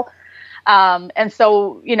label. And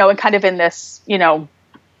so, and kind of in this,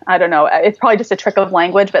 I don't know, it's probably just a trick of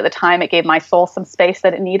language, but at the time it gave my soul some space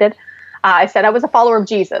that it needed. I said I was a follower of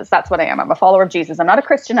Jesus. That's what I am. I'm a follower of Jesus. I'm not a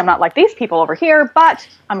Christian. I'm not like these people over here, but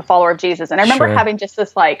I'm a follower of Jesus. And I remember having just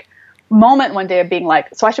this like moment one day of being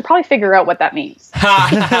like, so I should probably figure out what that means.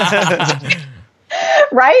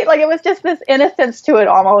 Right? Like it was just this innocence to it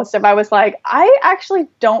almost. If I was like, I actually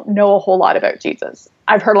don't know a whole lot about Jesus.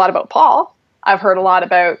 I've heard a lot about Paul. I've heard a lot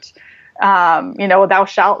about thou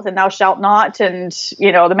shalt and thou shalt not, and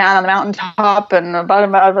the man on the mountaintop and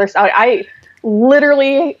others. I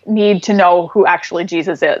literally need to know who actually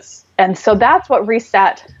Jesus is, and so that's what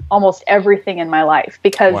reset almost everything in my life.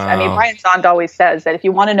 Because I mean, Brian Zond always says that if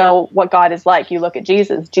you want to know what God is like, you look at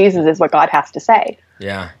Jesus. Jesus is what God has to say.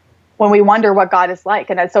 Yeah. When we wonder what God is like.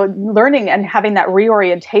 And so learning and having that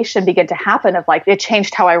reorientation begin to happen of like, it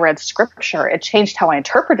changed how I read Scripture. It changed how I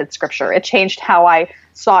interpreted Scripture. It changed how I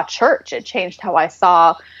saw church. It changed how I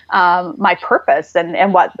saw my purpose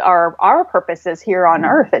and what our purpose is here on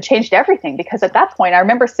earth. It changed everything, because at that point I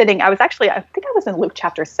remember I think I was in Luke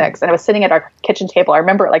chapter 6, and I was sitting at our kitchen table. I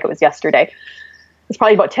remember it like it was yesterday. It was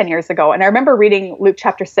probably about 10 years ago. And I remember reading Luke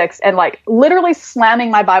chapter 6 and like literally slamming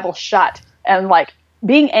my Bible shut and like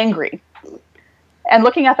being angry and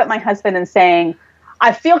looking up at my husband and saying,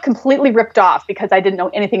 I feel completely ripped off because I didn't know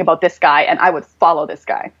anything about this guy and I would follow this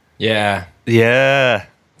guy. Yeah. Yeah.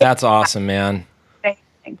 That's awesome, man.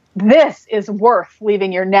 This is worth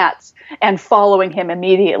leaving your nets and following him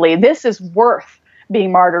immediately. This is worth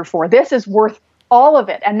being martyred for. This is worth all of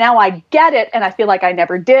it. And now I get it, and I feel like I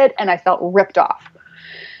never did, and I felt ripped off.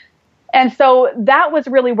 And so that was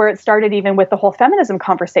really where it started, even with the whole feminism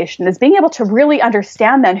conversation, is being able to really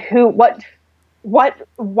understand then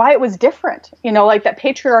why it was different. Like that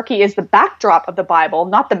patriarchy is the backdrop of the Bible,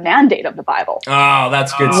 not the mandate of the Bible. Oh,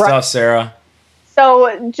 that's good stuff, Sarah.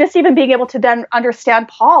 So just even being able to then understand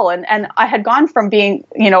Paul, and I had gone from being,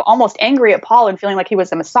 almost angry at Paul and feeling like he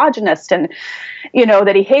was a misogynist and,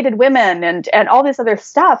 that he hated women and all this other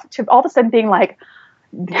stuff, to all of a sudden being like,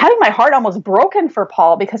 having my heart almost broken for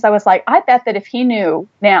Paul, because I was like, I bet that if he knew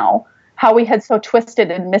now how we had so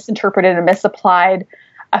twisted and misinterpreted and misapplied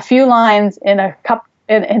a few lines in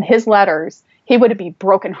his letters, he would be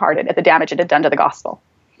brokenhearted at the damage it had done to the gospel.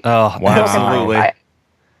 Oh, wow. Absolutely.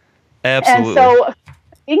 Absolutely. And so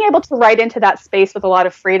being able to write into that space with a lot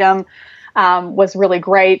of freedom was really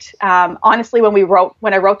great. Honestly, when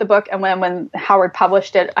I wrote the book and when Howard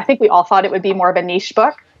published it, I think we all thought it would be more of a niche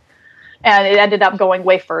book. And it ended up going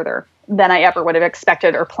way further than I ever would have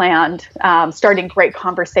expected or planned, starting great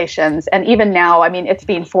conversations. And even now, I mean, it's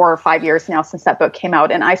been 4 or 5 years now since that book came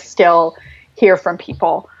out, and I still hear from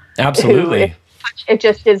people. Absolutely.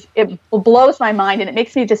 It blows my mind, and it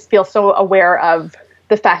makes me just feel so aware of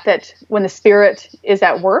the fact that when the Spirit is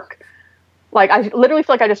at work, like I literally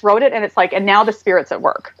feel like I just wrote it and it's like, and now the Spirit's at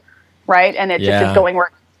work, right? And it just is going where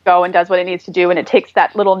it needs to go and does what it needs to do. And it takes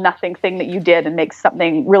that little nothing thing that you did and makes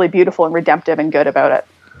something really beautiful and redemptive and good about it.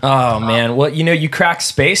 Oh man. Well, you crack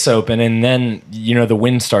space open and then, the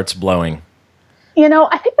wind starts blowing.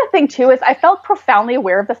 I think the thing too is I felt profoundly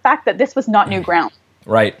aware of the fact that this was not new ground.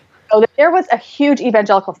 Right. So there was a huge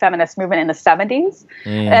evangelical feminist movement in the 70s.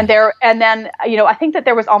 And then I think that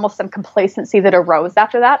there was almost some complacency that arose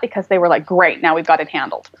after that, because they were like, great, now we've got it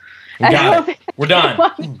handled. We're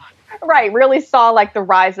done. Right, really saw like the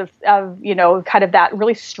rise of kind of that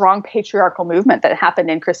really strong patriarchal movement that happened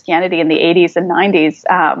in Christianity in the 80s and 90s,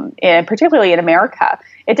 and particularly in America.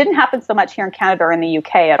 It didn't happen so much here in Canada or in the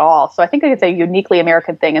UK at all. So I think it's a uniquely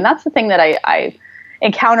American thing, and that's the thing that I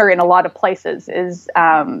encounter in a lot of places is,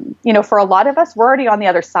 for a lot of us, we're already on the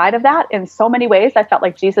other side of that. In so many ways, I felt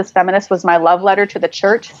like Jesus Feminist was my love letter to the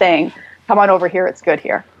church saying, come on over here, it's good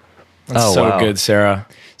here. That's so good, Sarah.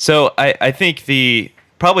 So I think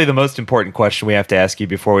probably the most important question we have to ask you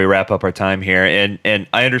before we wrap up our time here, and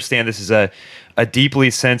I understand this is a deeply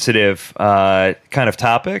sensitive kind of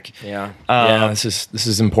topic. Yeah. This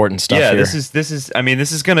is important stuff. Yeah, here.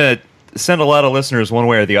 this is gonna send a lot of listeners one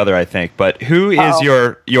way or the other, I think. But who is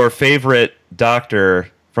your favorite doctor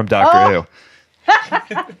from Doctor Who?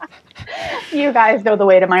 You guys know the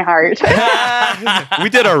way to my heart. We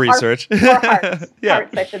did our research. Or hearts. Yeah.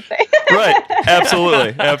 Hearts, I should say. Right.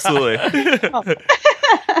 Absolutely.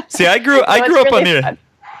 See, I grew up on the.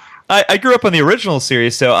 I grew up on the original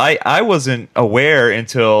series, so I wasn't aware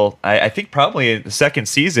until I think probably in the second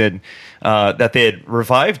season that they had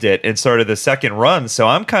revived it and started the second run. So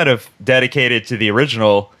I'm kind of dedicated to the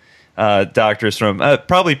original doctors from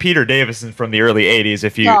probably Peter Davison from the early 80s.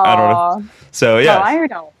 If you, I don't know. So yeah, no, I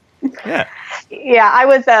know. Yeah. Yeah, I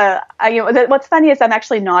was what's funny is I'm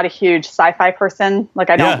actually not a huge sci-fi person.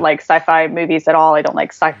 Like I don't like sci-fi movies at all. I don't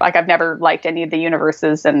like sci-fi. Like I've never liked any of the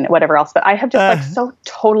universes and whatever else, but I have just so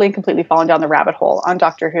totally and completely fallen down the rabbit hole on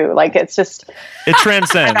Doctor Who. Like it's just it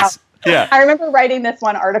transcends. Yeah. I remember writing this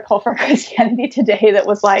one article for Christianity Today that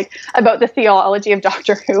was like about the theology of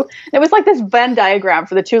Doctor Who. It was like this Venn diagram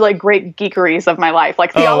for the two like great geekeries of my life.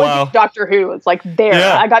 Like theology of Doctor Who was like there.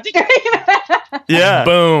 Yeah. I got to do it. Yeah.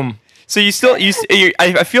 Boom. So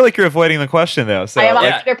I feel like you're avoiding the question though. So I am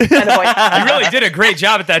 100% avoiding. You really did a great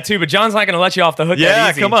job at that too, but John's not going to let you off the hook. Yeah,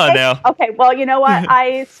 that easy. Come on now. Okay, well, you know what?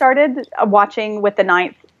 I started watching with the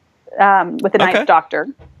ninth Doctor.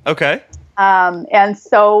 Okay. And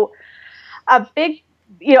so a big,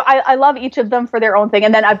 I love each of them for their own thing.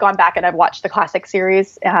 And then I've gone back and I've watched the classic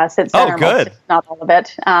series since then. Oh, good. Not all of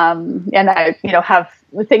it. And I, have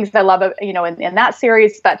things that I love, in that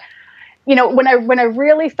series. But, when I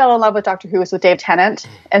really fell in love with Doctor Who was with Dave Tennant.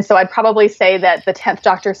 And so I'd probably say that the 10th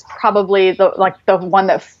Doctor is probably the one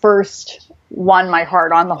that first won my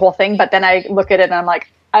heart on the whole thing. But then I look at it and I'm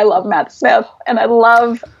like, I love Matt Smith and I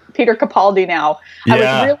love Peter Capaldi now. Yeah.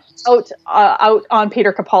 I was really out on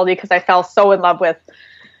Peter Capaldi because I fell so in love with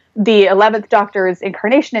the 11th Doctor's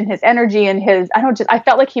incarnation and his energy and I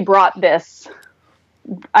felt like he brought this,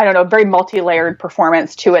 very multi-layered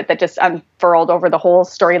performance to it that just unfurled over the whole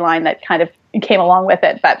storyline that kind of came along with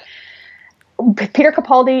it. But Peter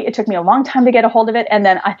Capaldi, it took me a long time to get a hold of it. And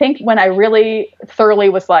then I think when I really thoroughly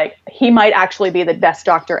was like, he might actually be the best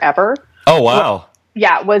Doctor ever. Oh, wow.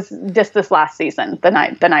 It was just this last season, the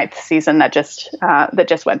ninth season that just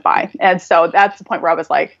went by. And so that's the point where I was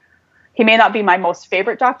like, he may not be my most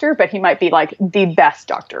favorite Doctor, but he might be like the best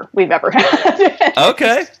Doctor we've ever had.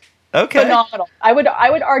 Okay. Phenomenal. I would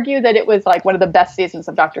argue that it was like one of the best seasons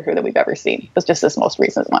of Doctor Who that we've ever seen. It was just this most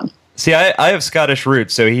recent one. See, I have Scottish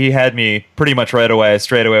roots, so he had me pretty much straight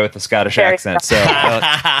away with the Scottish accent. So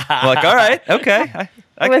I'm like, all right, okay,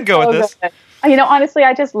 I can go with this. Good. Honestly,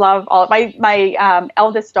 I just love all my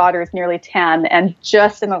eldest daughter is nearly 10, and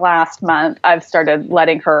just in the last month, I've started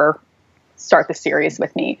letting her start the series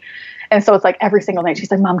with me. And so it's like every single night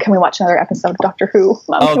she's like, "Mom, can we watch another episode of Doctor Who?"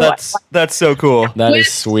 Mom, that's so cool. That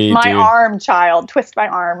is sweet, my dude. arm, child. Twist my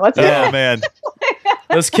arm. Let's do it. Man.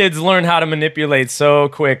 Those kids learn how to manipulate so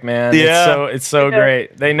quick, man. Yeah. It's so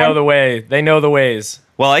great. They know the way. They know the ways.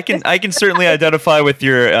 Well, I can certainly identify with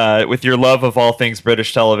your love of all things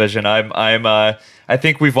British television. I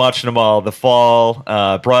think we've watched them all: The Fall,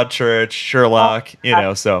 Broadchurch, Sherlock.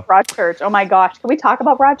 So Broadchurch. Oh my gosh, can we talk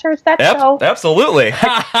about Broadchurch? That show. Absolutely.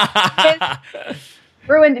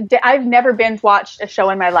 Ruined. I've never binge watched a show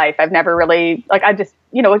in my life. I've never really I just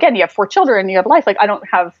again, you have 4 children, you have life. Like I don't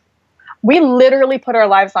have. We literally put our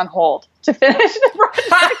lives on hold to finish the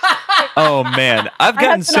Broadchurch. Oh man, I've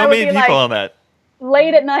gotten so many people on that.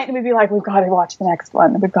 Late at night, and we'd be like, "We've got to watch the next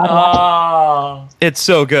one. We've got to watch it." It's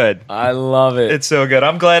so good. I love it. It's so good.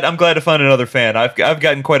 I'm glad to find another fan. I've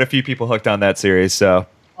gotten quite a few people hooked on that series. So.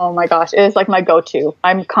 Oh my gosh, it is like my go-to.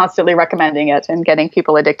 I'm constantly recommending it and getting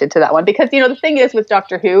people addicted to that one because the thing is with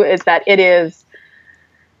Doctor Who is that it's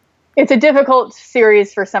a difficult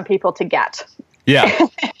series for some people to get. Yeah.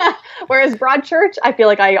 Whereas Broadchurch, I feel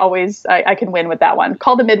like I can win with that one.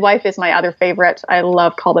 Call the Midwife is my other favorite. I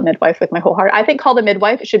love Call the Midwife with my whole heart. I think Call the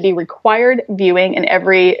Midwife should be required viewing in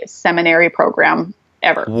every seminary program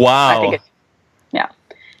ever. Wow. I think yeah.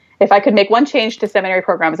 If I could make one change to seminary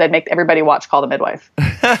programs, I'd make everybody watch Call the Midwife.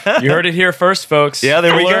 You heard it here first, folks. Yeah,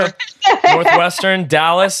 there we go. Northwestern,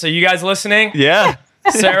 Dallas. Are you guys listening? Yeah.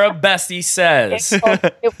 Sarah Bessey says.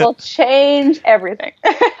 It will change everything.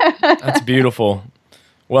 That's beautiful.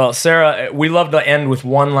 Well, Sarah, we love to end with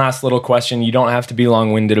one last little question. You don't have to be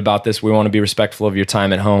long-winded about this. We want to be respectful of your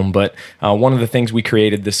time at home. But one of the things we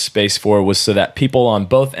created this space for was so that people on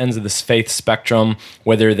both ends of this faith spectrum,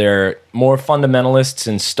 whether they're more fundamentalists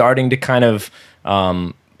and starting to kind of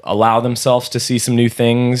allow themselves to see some new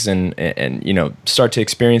things and start to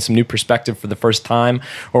experience some new perspective for the first time,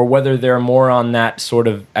 or whether they're more on that sort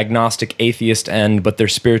of agnostic atheist end, but they're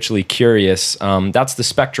spiritually curious. That's the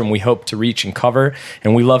spectrum we hope to reach and cover.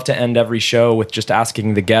 And we love to end every show with just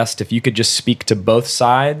asking the guest, if you could just speak to both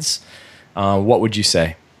sides, what would you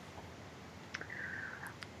say?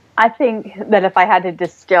 I think that if I had to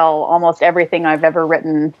distill almost everything I've ever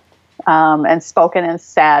written and spoken and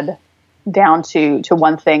said down to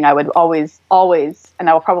one thing, I would always, and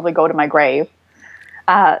I will probably go to my grave,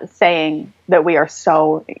 saying that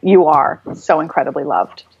you are so incredibly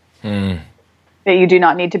loved. That you do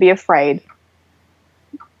not need to be afraid,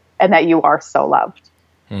 and that you are so loved.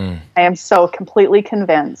 I am so completely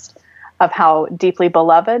convinced of how deeply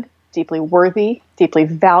beloved, deeply worthy, deeply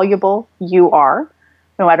valuable you are.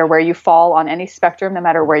 No matter where you fall on any spectrum, no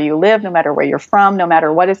matter where you live, no matter where you're from, no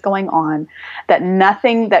matter what is going on, that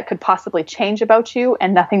nothing that could possibly change about you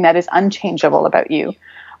and nothing that is unchangeable about you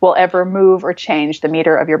will ever move or change the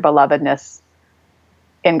meter of your belovedness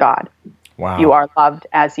in God. Wow. You are loved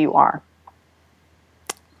as you are.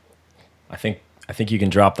 I think you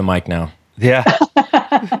can drop the mic now. Yeah.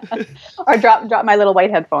 Or drop my little white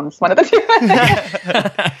headphones, one of the two.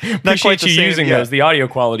 Appreciate you using those. The audio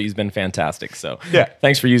quality has been fantastic. So yeah,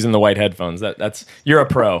 thanks for using the white headphones. That's you're a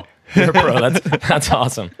pro. You're a pro. That's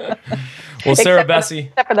awesome. Well, Sarah Bessey.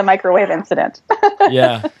 Except for the microwave incident.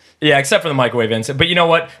 Yeah, except for the microwave incident. But you know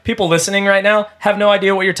what? People listening right now have no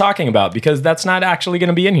idea what you're talking about because that's not actually going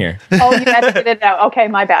to be in here. Oh, you edited it out. Okay,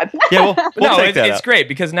 my bad. Yeah, we'll take that it's out. Great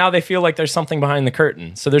because now they feel like there's something behind the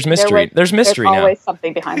curtain. So there's mystery. There's mystery now. There's always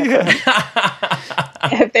something behind the curtain.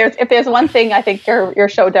 If there's one thing I think your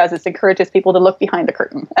show does, it encourages people to look behind the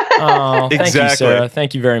curtain. Oh, thank exactly. you, Sarah.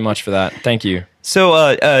 Thank you very much for that. Thank you.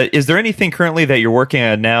 So, is there anything currently that you're working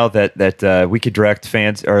on now that we could direct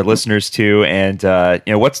fans or listeners to? And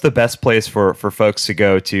what's the best place for folks to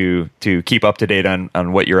go to keep up to date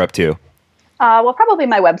on what you're up to? Well, probably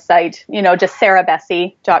my website, just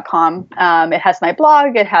sarahbessey.com. It has my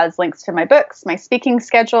blog. It has links to my books, my speaking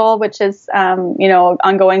schedule, which is,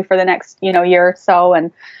 ongoing for the next, year or so.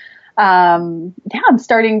 And I'm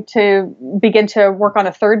starting to begin to work on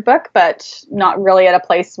a third book, but not really at a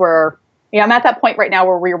place where, I'm at that point right now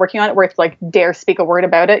where we're working on it, where if you dare speak a word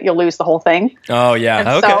about it, you'll lose the whole thing. Oh, yeah. And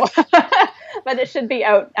okay. So, but it should be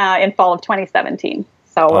out in fall of 2017.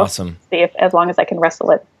 So awesome. We'll see as long as I can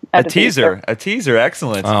wrestle it. A teaser.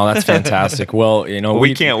 Excellent. Oh, that's fantastic. Well,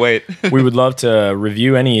 we can't wait. We would love to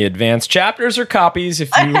review any advanced chapters or copies if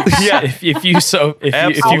you, if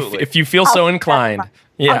you feel so inclined.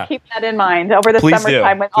 Yeah. I'll keep that in mind. Over the Please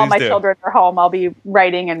summertime, when all my do. children are home, I'll be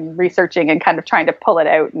writing and researching and kind of trying to pull it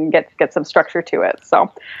out and get some structure to it.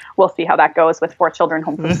 So we'll see how that goes with 4 children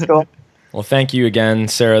home from school. Well, thank you again,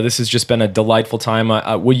 Sarah. This has just been a delightful time.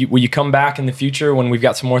 Will you come back in the future when we've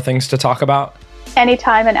got some more things to talk about?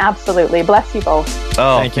 Anytime and absolutely. Bless you both.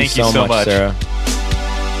 Oh, thank you so much, Sarah.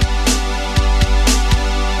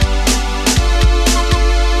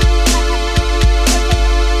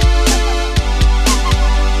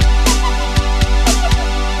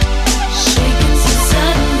 Shaken so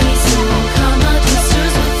suddenly, so come out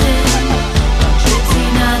whispers within.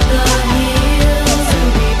 Drifting at the heels, a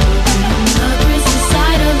reaper in the crystal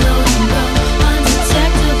side of loading go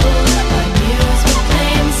undetectable. By mirrors with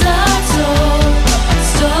claims untold.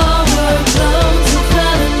 Stalwart bones who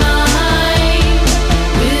fell in mine.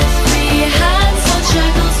 With free hands, no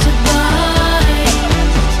shackles to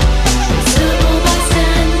bind. Traceable by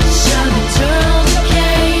stench of eternal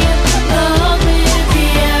decay. Long live the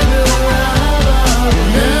error of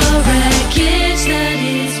the wreckage that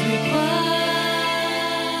is required.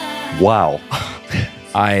 Wow.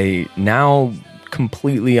 I now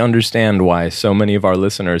completely understand why so many of our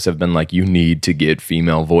listeners have been like, you need to get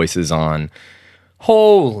female voices on.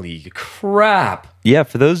 Holy crap. Yeah,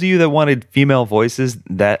 for those of you that wanted female voices,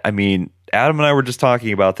 Adam and I were just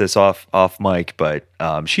talking about this off mic, but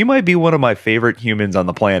she might be one of my favorite humans on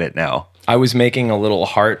the planet now. I was making a little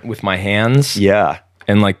heart with my hands. Yeah.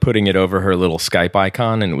 And putting it over her little Skype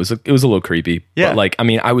icon, and it was a little creepy. Yeah. But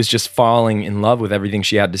I was just falling in love with everything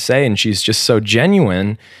she had to say, and she's just so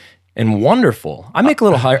genuine. and wonderful. I make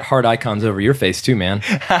little heart icons over your face too, man.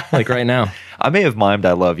 Like right now. I may have mimed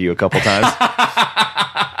 "I love you" a couple times.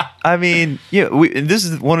 I mean, this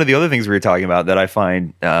is one of the other things we were talking about that I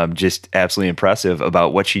find just absolutely impressive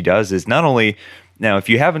about what she does is not only now, if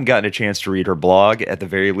you haven't gotten a chance to read her blog, at the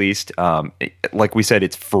very least, like we said,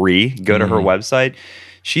 it's free. Go to her website.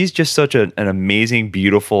 She's just such an amazing,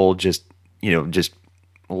 beautiful, just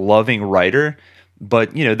loving writer.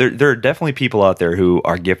 But there are definitely people out there who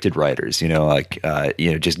are gifted writers.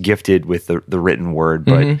 Just gifted with the written word,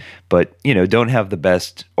 but don't have the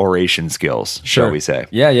best oration skills, shall we say?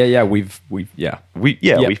 Yeah. We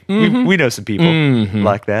know some people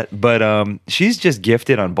like that. But she's just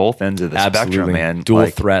gifted on both ends of the spectrum, man. Dual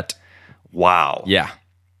threat. Wow. Yeah.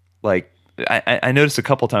 Like I noticed a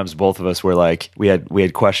couple times both of us were like we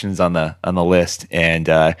had questions on the list,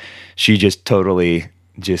 and she just totally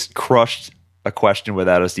just crushed a question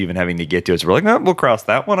without us even having to get to it. So we're like, no, we'll cross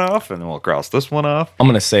that one off, and then we'll cross this one off. I'm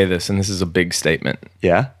going to say this, and this is a big statement.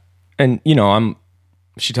 Yeah. And,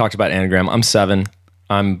 she talked about Enneagram. I'm 7.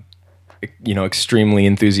 I'm, extremely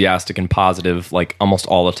enthusiastic and positive, like almost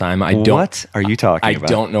all the time. What are you talking about?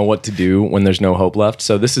 I don't know what to do when there's no hope left.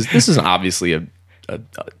 So this is obviously a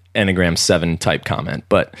Enneagram 7 type comment,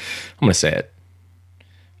 but I'm going to say it.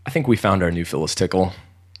 I think we found our new Phyllis Tickle.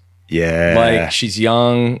 Yeah. Like, she's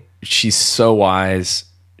young. She's so wise.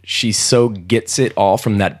 She so gets it all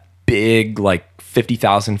from that big, like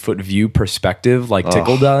 50,000 foot view perspective, like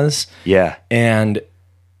Tickle does. Yeah. And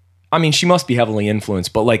I mean, she must be heavily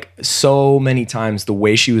influenced, but like so many times the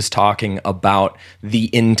way she was talking about the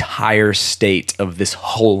entire state of this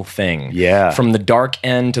whole thing. Yeah. From the dark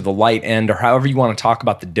end to the light end, or however you want to talk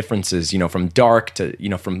about the differences, from dark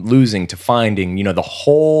to, from losing to finding, the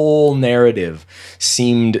whole narrative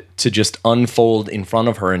seemed to just unfold in front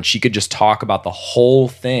of her. And she could just talk about the whole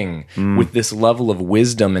thing with this level of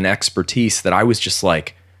wisdom and expertise that I was just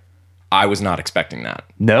like, I was not expecting that.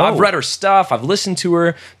 No. I've read her stuff, I've listened to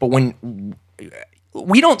her, but when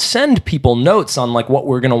we don't send people notes on like what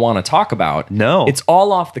we're going to want to talk about. No. It's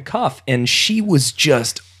all off the cuff, and she was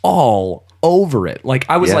just all over it. Like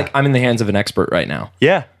I was like, I'm in the hands of an expert right now.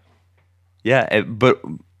 Yeah. Yeah, but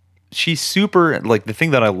she's super, like the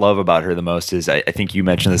thing that I love about her the most is, I think you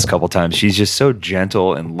mentioned this a couple times, she's just so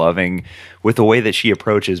gentle and loving with the way that she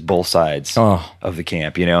approaches both sides of the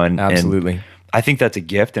camp, and absolutely. And I think that's a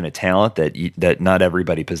gift and a talent that not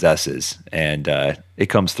everybody possesses, and it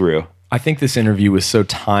comes through. I think this interview was so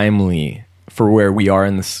timely for where we are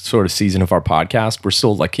in this sort of season of our podcast. We're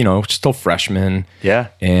still like, still freshmen. Yeah.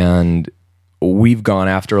 And we've gone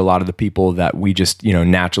after a lot of the people that we just,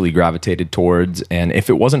 naturally gravitated towards. And if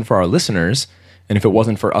it wasn't for our listeners, and if it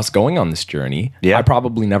wasn't for us going on this journey, I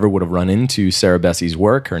probably never would have run into Sarah Bessey's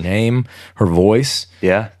work, her name, her voice.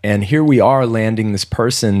 Yeah. And here we are landing this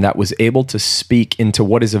person that was able to speak into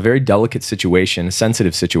what is a very delicate situation, a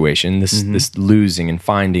sensitive situation, this losing and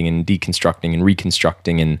finding and deconstructing and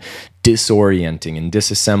reconstructing and disorienting and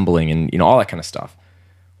disassembling and all that kind of stuff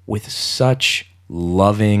with such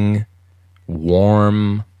loving,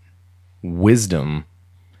 warm wisdom,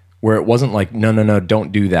 where it wasn't like, no,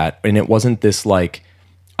 don't do that. And it wasn't this like,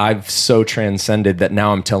 I've so transcended that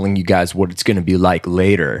now I'm telling you guys what it's going to be like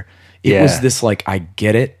later. It was this like, I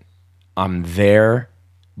get it. I'm there,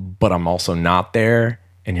 but I'm also not there.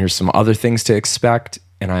 And here's some other things to expect.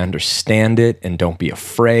 And I understand it. And don't be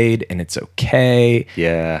afraid. And it's okay.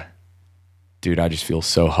 Yeah. Dude, I just feel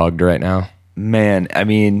so hugged right now. Man, I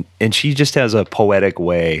mean, and she just has a poetic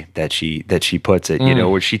way that she puts it,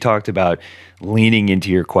 where she talked about leaning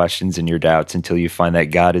into your questions and your doubts until you find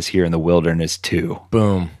that God is here in the wilderness too.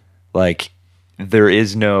 Boom. Like there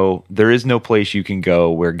is no place you can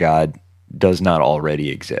go where God does not already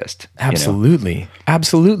exist. Absolutely.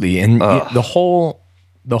 Absolutely. And the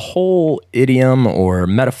whole idiom or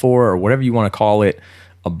metaphor or whatever you want to call it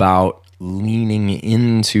about leaning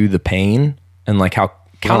into the pain and like how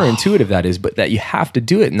counterintuitive that is, but that you have to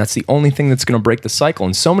do it. And that's the only thing that's going to break the cycle.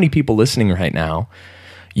 And so many people listening right now,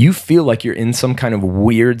 you feel like you're in some kind of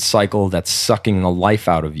weird cycle that's sucking the life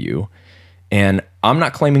out of you. And I'm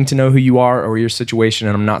not claiming to know who you are or your situation.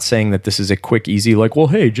 And I'm not saying that this is a quick, easy, like, well,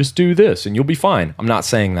 hey, just do this and you'll be fine. I'm not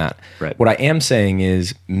saying that. Right. What I am saying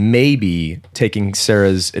is maybe taking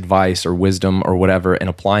Sarah's advice or wisdom or whatever and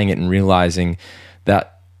applying it and realizing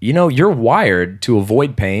that, you're wired to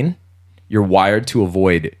avoid pain. You're wired to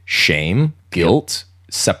avoid shame, guilt,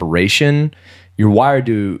 separation. You're wired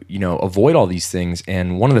to, avoid all these things.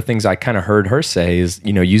 And one of the things I kind of heard her say is,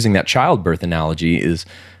 using that childbirth analogy is,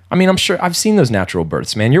 I mean, I'm sure I've seen those natural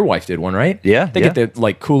births, man. Your wife did one, right? Yeah. They get the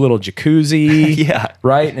like cool little jacuzzi. Yeah.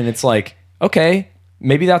 Right. And it's like, okay,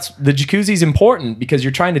 maybe that's the jacuzzi's important because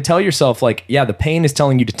you're trying to tell yourself like, yeah, the pain is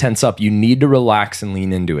telling you to tense up. You need to relax and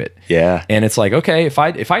lean into it. Yeah. And it's like, okay, if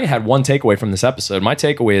I had one takeaway from this episode, my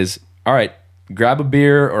takeaway is, all right, grab a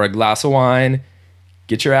beer or a glass of wine,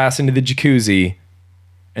 get your ass into the jacuzzi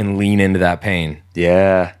and lean into that pain.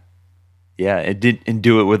 Yeah. Yeah. And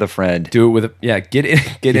do it with a friend. Do it with get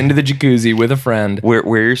into the jacuzzi with a friend. Wear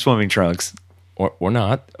your swimming trunks. Or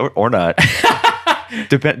not. Or not.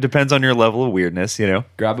 Depends on your level of weirdness, you know.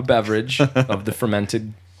 Grab a beverage of the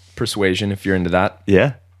fermented persuasion if you're into that.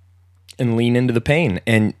 Yeah. And lean into the pain.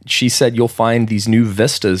 And she said you'll find these new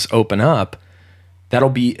vistas open up.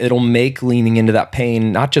 It'll make leaning into that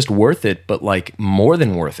pain not just worth it, but like more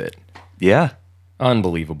than worth it. Yeah.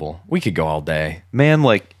 Unbelievable. We could go all day. Man,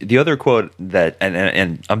 like the other quote that,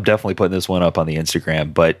 and I'm definitely putting this one up on the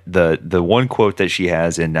Instagram, but the one quote that she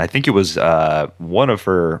has, and I think it was one of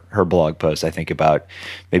her blog posts, I think about,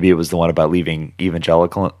 maybe it was the one about leaving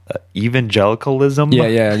evangelicalism.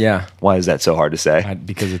 Yeah. Why is that so hard to say?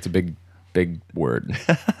 Because it's a big word.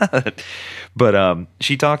 But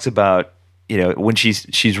she talks about, you know, when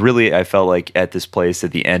she's really, I felt like at this place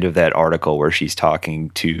at the end of that article where she's talking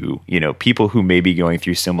to, you know, people who may be going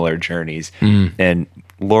through similar journeys. And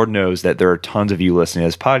Lord knows that there are tons of you listening to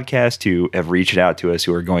this podcast who have reached out to us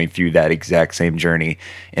who are going through that exact same journey.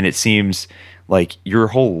 And it seems like your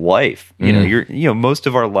whole life, you know, most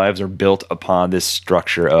of our lives are built upon this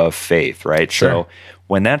structure of faith, right? Sure. So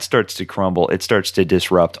when that starts to crumble, it starts to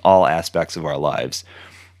disrupt all aspects of our lives.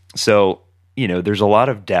 So, you know, there's a lot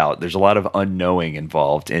of doubt. There's a lot of unknowing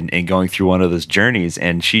involved in going through one of those journeys.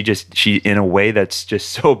 And she in a way that's just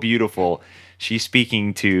so beautiful, she's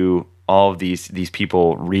speaking to all of these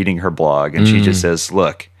people reading her blog. And she just says,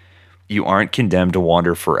 look, you aren't condemned to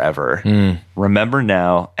wander forever. Remember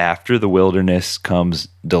now, after the wilderness comes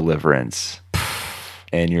deliverance.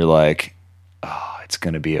 And you're like, oh, it's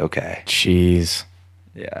going to be okay. Jeez.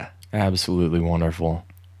 Yeah. Absolutely wonderful.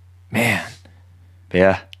 Man.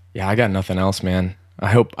 Yeah. Yeah, I got nothing else, man. I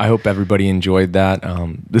hope everybody enjoyed that.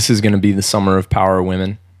 This is going to be the summer of Power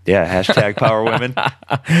Women. Yeah, hashtag Power Women.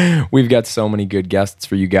 We've got so many good guests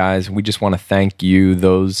for you guys. We just want to thank you,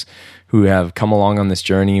 those who have come along on this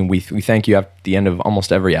journey. We thank you at the end of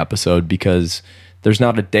almost every episode because there's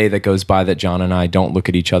not a day that goes by that John and I don't look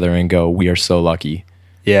at each other and go, we are so lucky.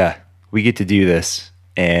 Yeah, we get to do this.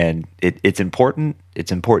 And it's important.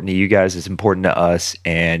 It's important to you guys. It's important to us.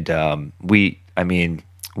 And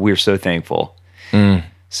we're so thankful.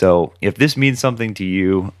 So if this means something to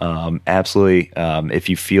you, absolutely. If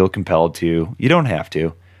you feel compelled to, you don't have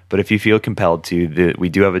to, but if you feel compelled to, we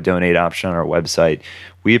do have a donate option on our website.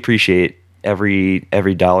 We appreciate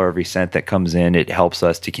every dollar, every cent that comes in. It helps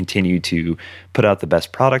us to continue to put out the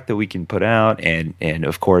best product that we can put out, and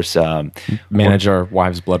of course manage our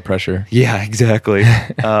wives' blood pressure. Yeah, exactly.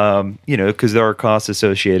 You know, because there are costs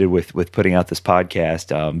associated with putting out this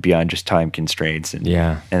podcast beyond just time constraints and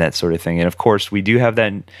that sort of thing. And of course, we do have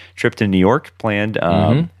that trip to New York planned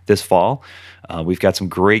this fall. We've got some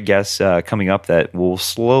great guests coming up that will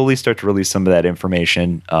slowly start to release some of that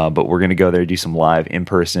information, but we're going to go there, do some live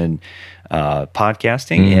in-person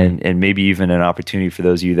podcasting, and maybe even an opportunity for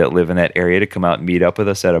those of you that live in that area to come out and meet up with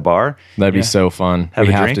us at a bar. That'd be so fun. Have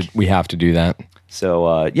a drink. We have to do that.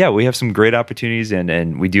 So we have some great opportunities,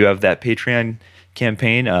 and we do have that Patreon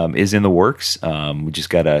campaign is in the works. We just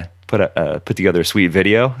got to put together a sweet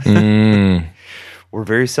video. We're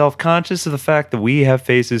very self-conscious of the fact that we have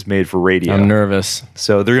faces made for radio. I'm nervous.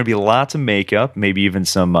 So there are going to be lots of makeup, maybe even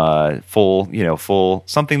some full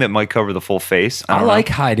something that might cover the full face. I like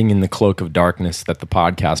hiding in the cloak of darkness that the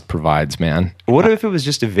podcast provides, man. What if it was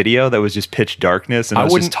just a video that was just pitch darkness and I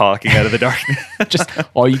was just talking out of the darkness? Just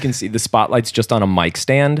all you can see, the spotlight's just on a mic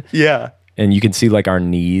stand. Yeah. And you can see like our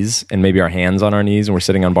knees and maybe our hands on our knees, and we're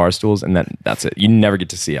sitting on bar stools, and that's it. You never get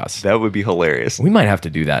to see us. That would be hilarious. We might have to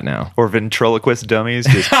do that now. Or ventriloquist dummies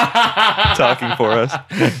just talking for us.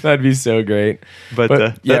 That'd be so great. But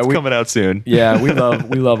that's coming out soon. Yeah, we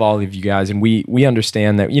love all of you guys, and we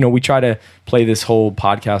understand that, you know, we try to play this whole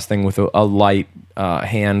podcast thing with a light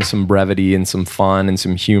hand, some brevity and some fun and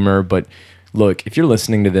some humor. But look, if you're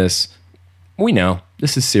listening to this, we know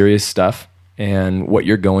this is serious stuff. And what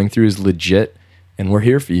you're going through is legit, and we're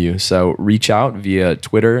here for you. So reach out via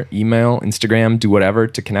Twitter, email, Instagram, do whatever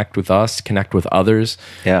to connect with us, connect with others.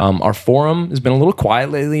 Yeah. Our forum has been a little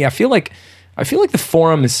quiet lately. I feel like the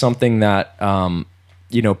forum is something that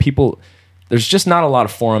people. There's just not a lot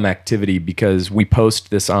of forum activity because we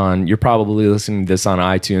post this on. You're probably listening to this on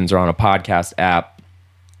iTunes or on a podcast app.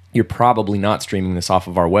 You're probably not streaming this off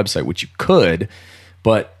of our website, which you could.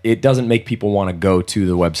 but it doesn't make people want to go to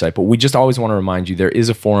the website. But we just always want to remind you there is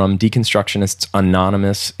a forum, Deconstructionists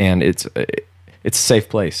Anonymous, and it's a safe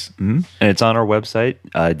place. And it's on our website,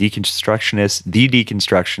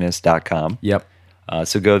 thedeconstructionist.com. Yep.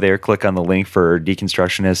 So go there, click on the link for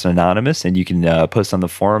Deconstructionist Anonymous, and you can post on the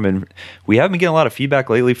forum. And we have been getting a lot of feedback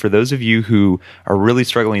lately for those of you who are really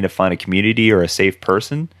struggling to find a community or a safe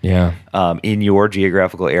person in your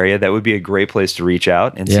geographical area. That would be a great place to reach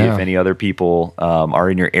out and see if any other people are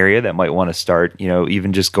in your area that might want to start,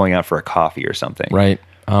 even just going out for a coffee or something. Right.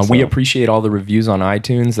 We appreciate all the reviews on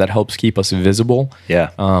iTunes. That helps keep us visible.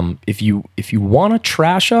 Yeah. If you want to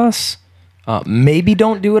trash us, maybe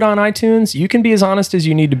don't do it on iTunes. You can be as honest as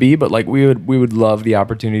you need to be, but like we would love the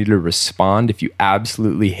opportunity to respond if you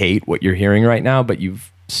absolutely hate what you're hearing right now, but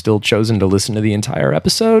you've still chosen to listen to the entire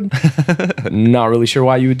episode. Not really sure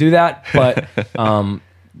why you would do that, but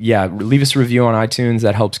leave us a review on iTunes.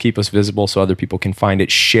 That helps keep us visible so other people can find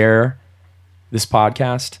it. Share this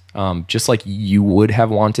podcast, just like you would have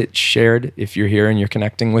wanted it shared if you're here and you're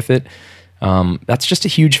connecting with it. That's just a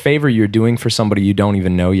huge favor you're doing for somebody you don't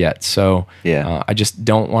even know yet. So I just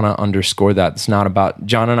don't want to underscore that. It's not about,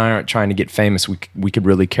 John and I aren't trying to get famous. We could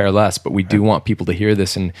really care less, but we do want people to hear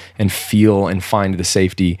this and feel and find the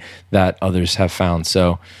safety that others have found.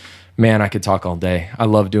 So, man, I could talk all day. I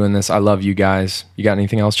love doing this. I love you guys. You got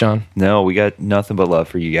anything else, John? No, we got nothing but love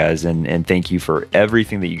for you guys. And thank you for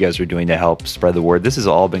everything that you guys are doing to help spread the word. This has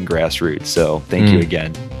all been grassroots. So thank you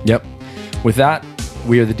again. Yep. With that,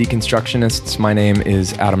 we are the Deconstructionists. My name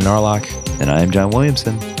is Adam Narlock. And I am John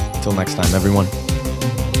Williamson. Until next time, everyone.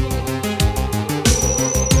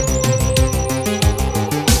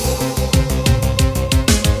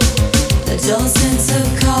 A dull sense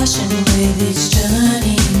of caution with each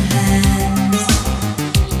turning hands.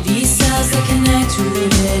 These cells that connect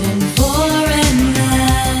rooted in foreign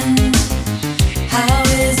land. How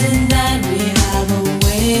is it that we have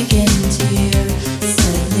awakened here,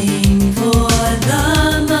 settling for the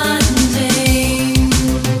mundane,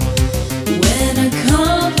 when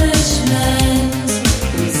accomplishment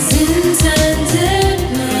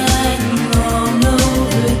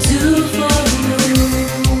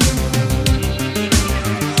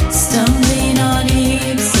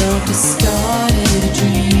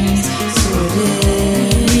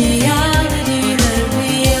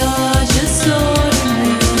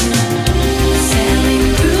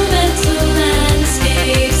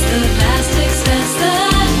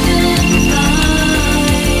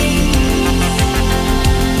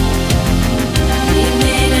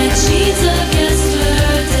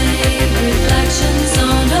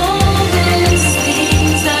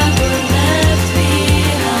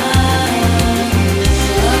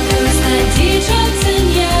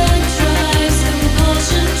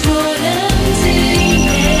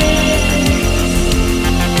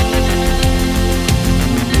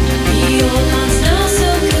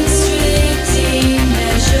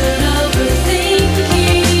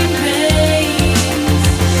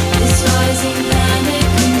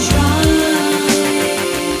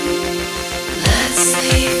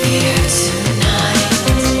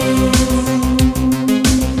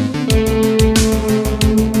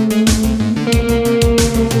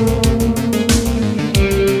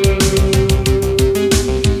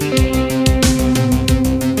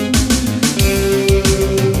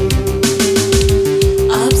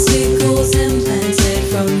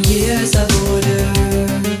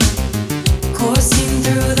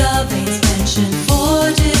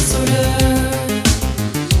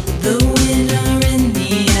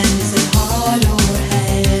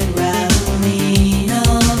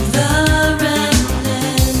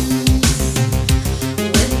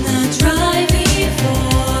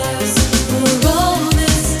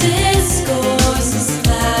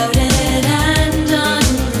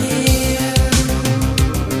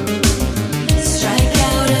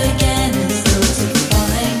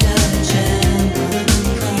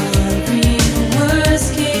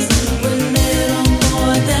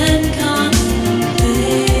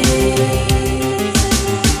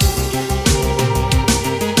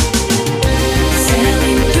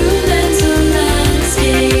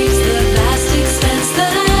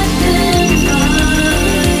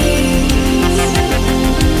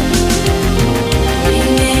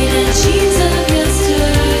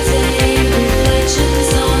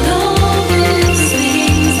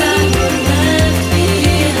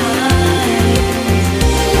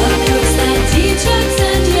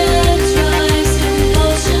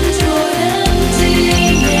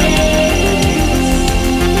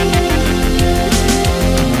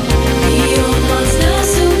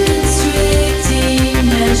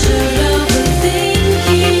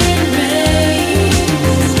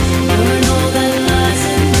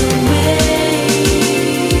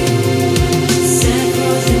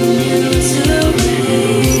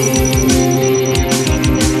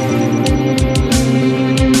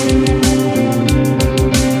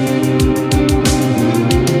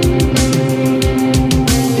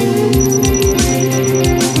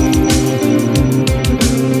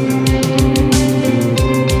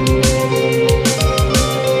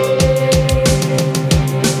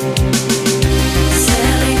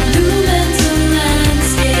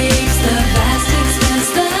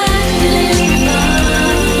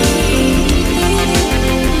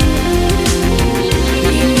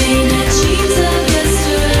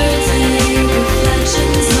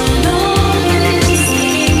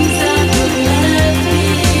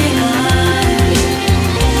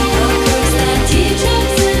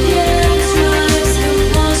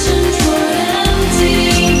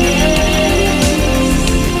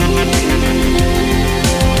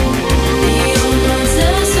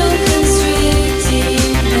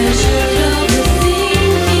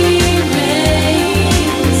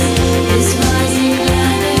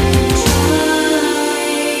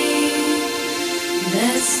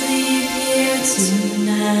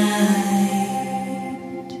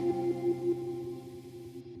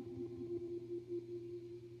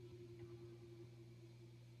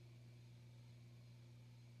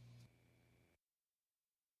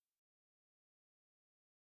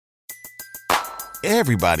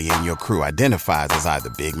Everybody in your crew identifies as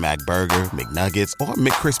either Big Mac Burger, McNuggets, or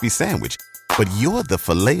McCrispy Sandwich. But you're the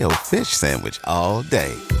Filet-O-Fish Sandwich all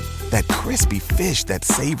day. That crispy fish, that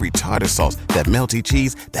savory tartar sauce, that melty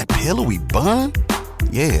cheese, that pillowy bun.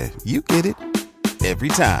 Yeah, you get it. Every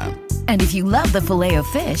time. And if you love the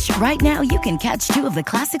Filet-O-Fish, right now you can catch two of the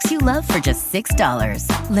classics you love for just $6.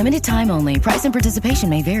 Limited time only. Price and participation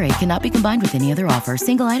may vary. Cannot be combined with any other offer.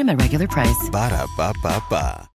 Single item at regular price. Ba-da-ba-ba-ba.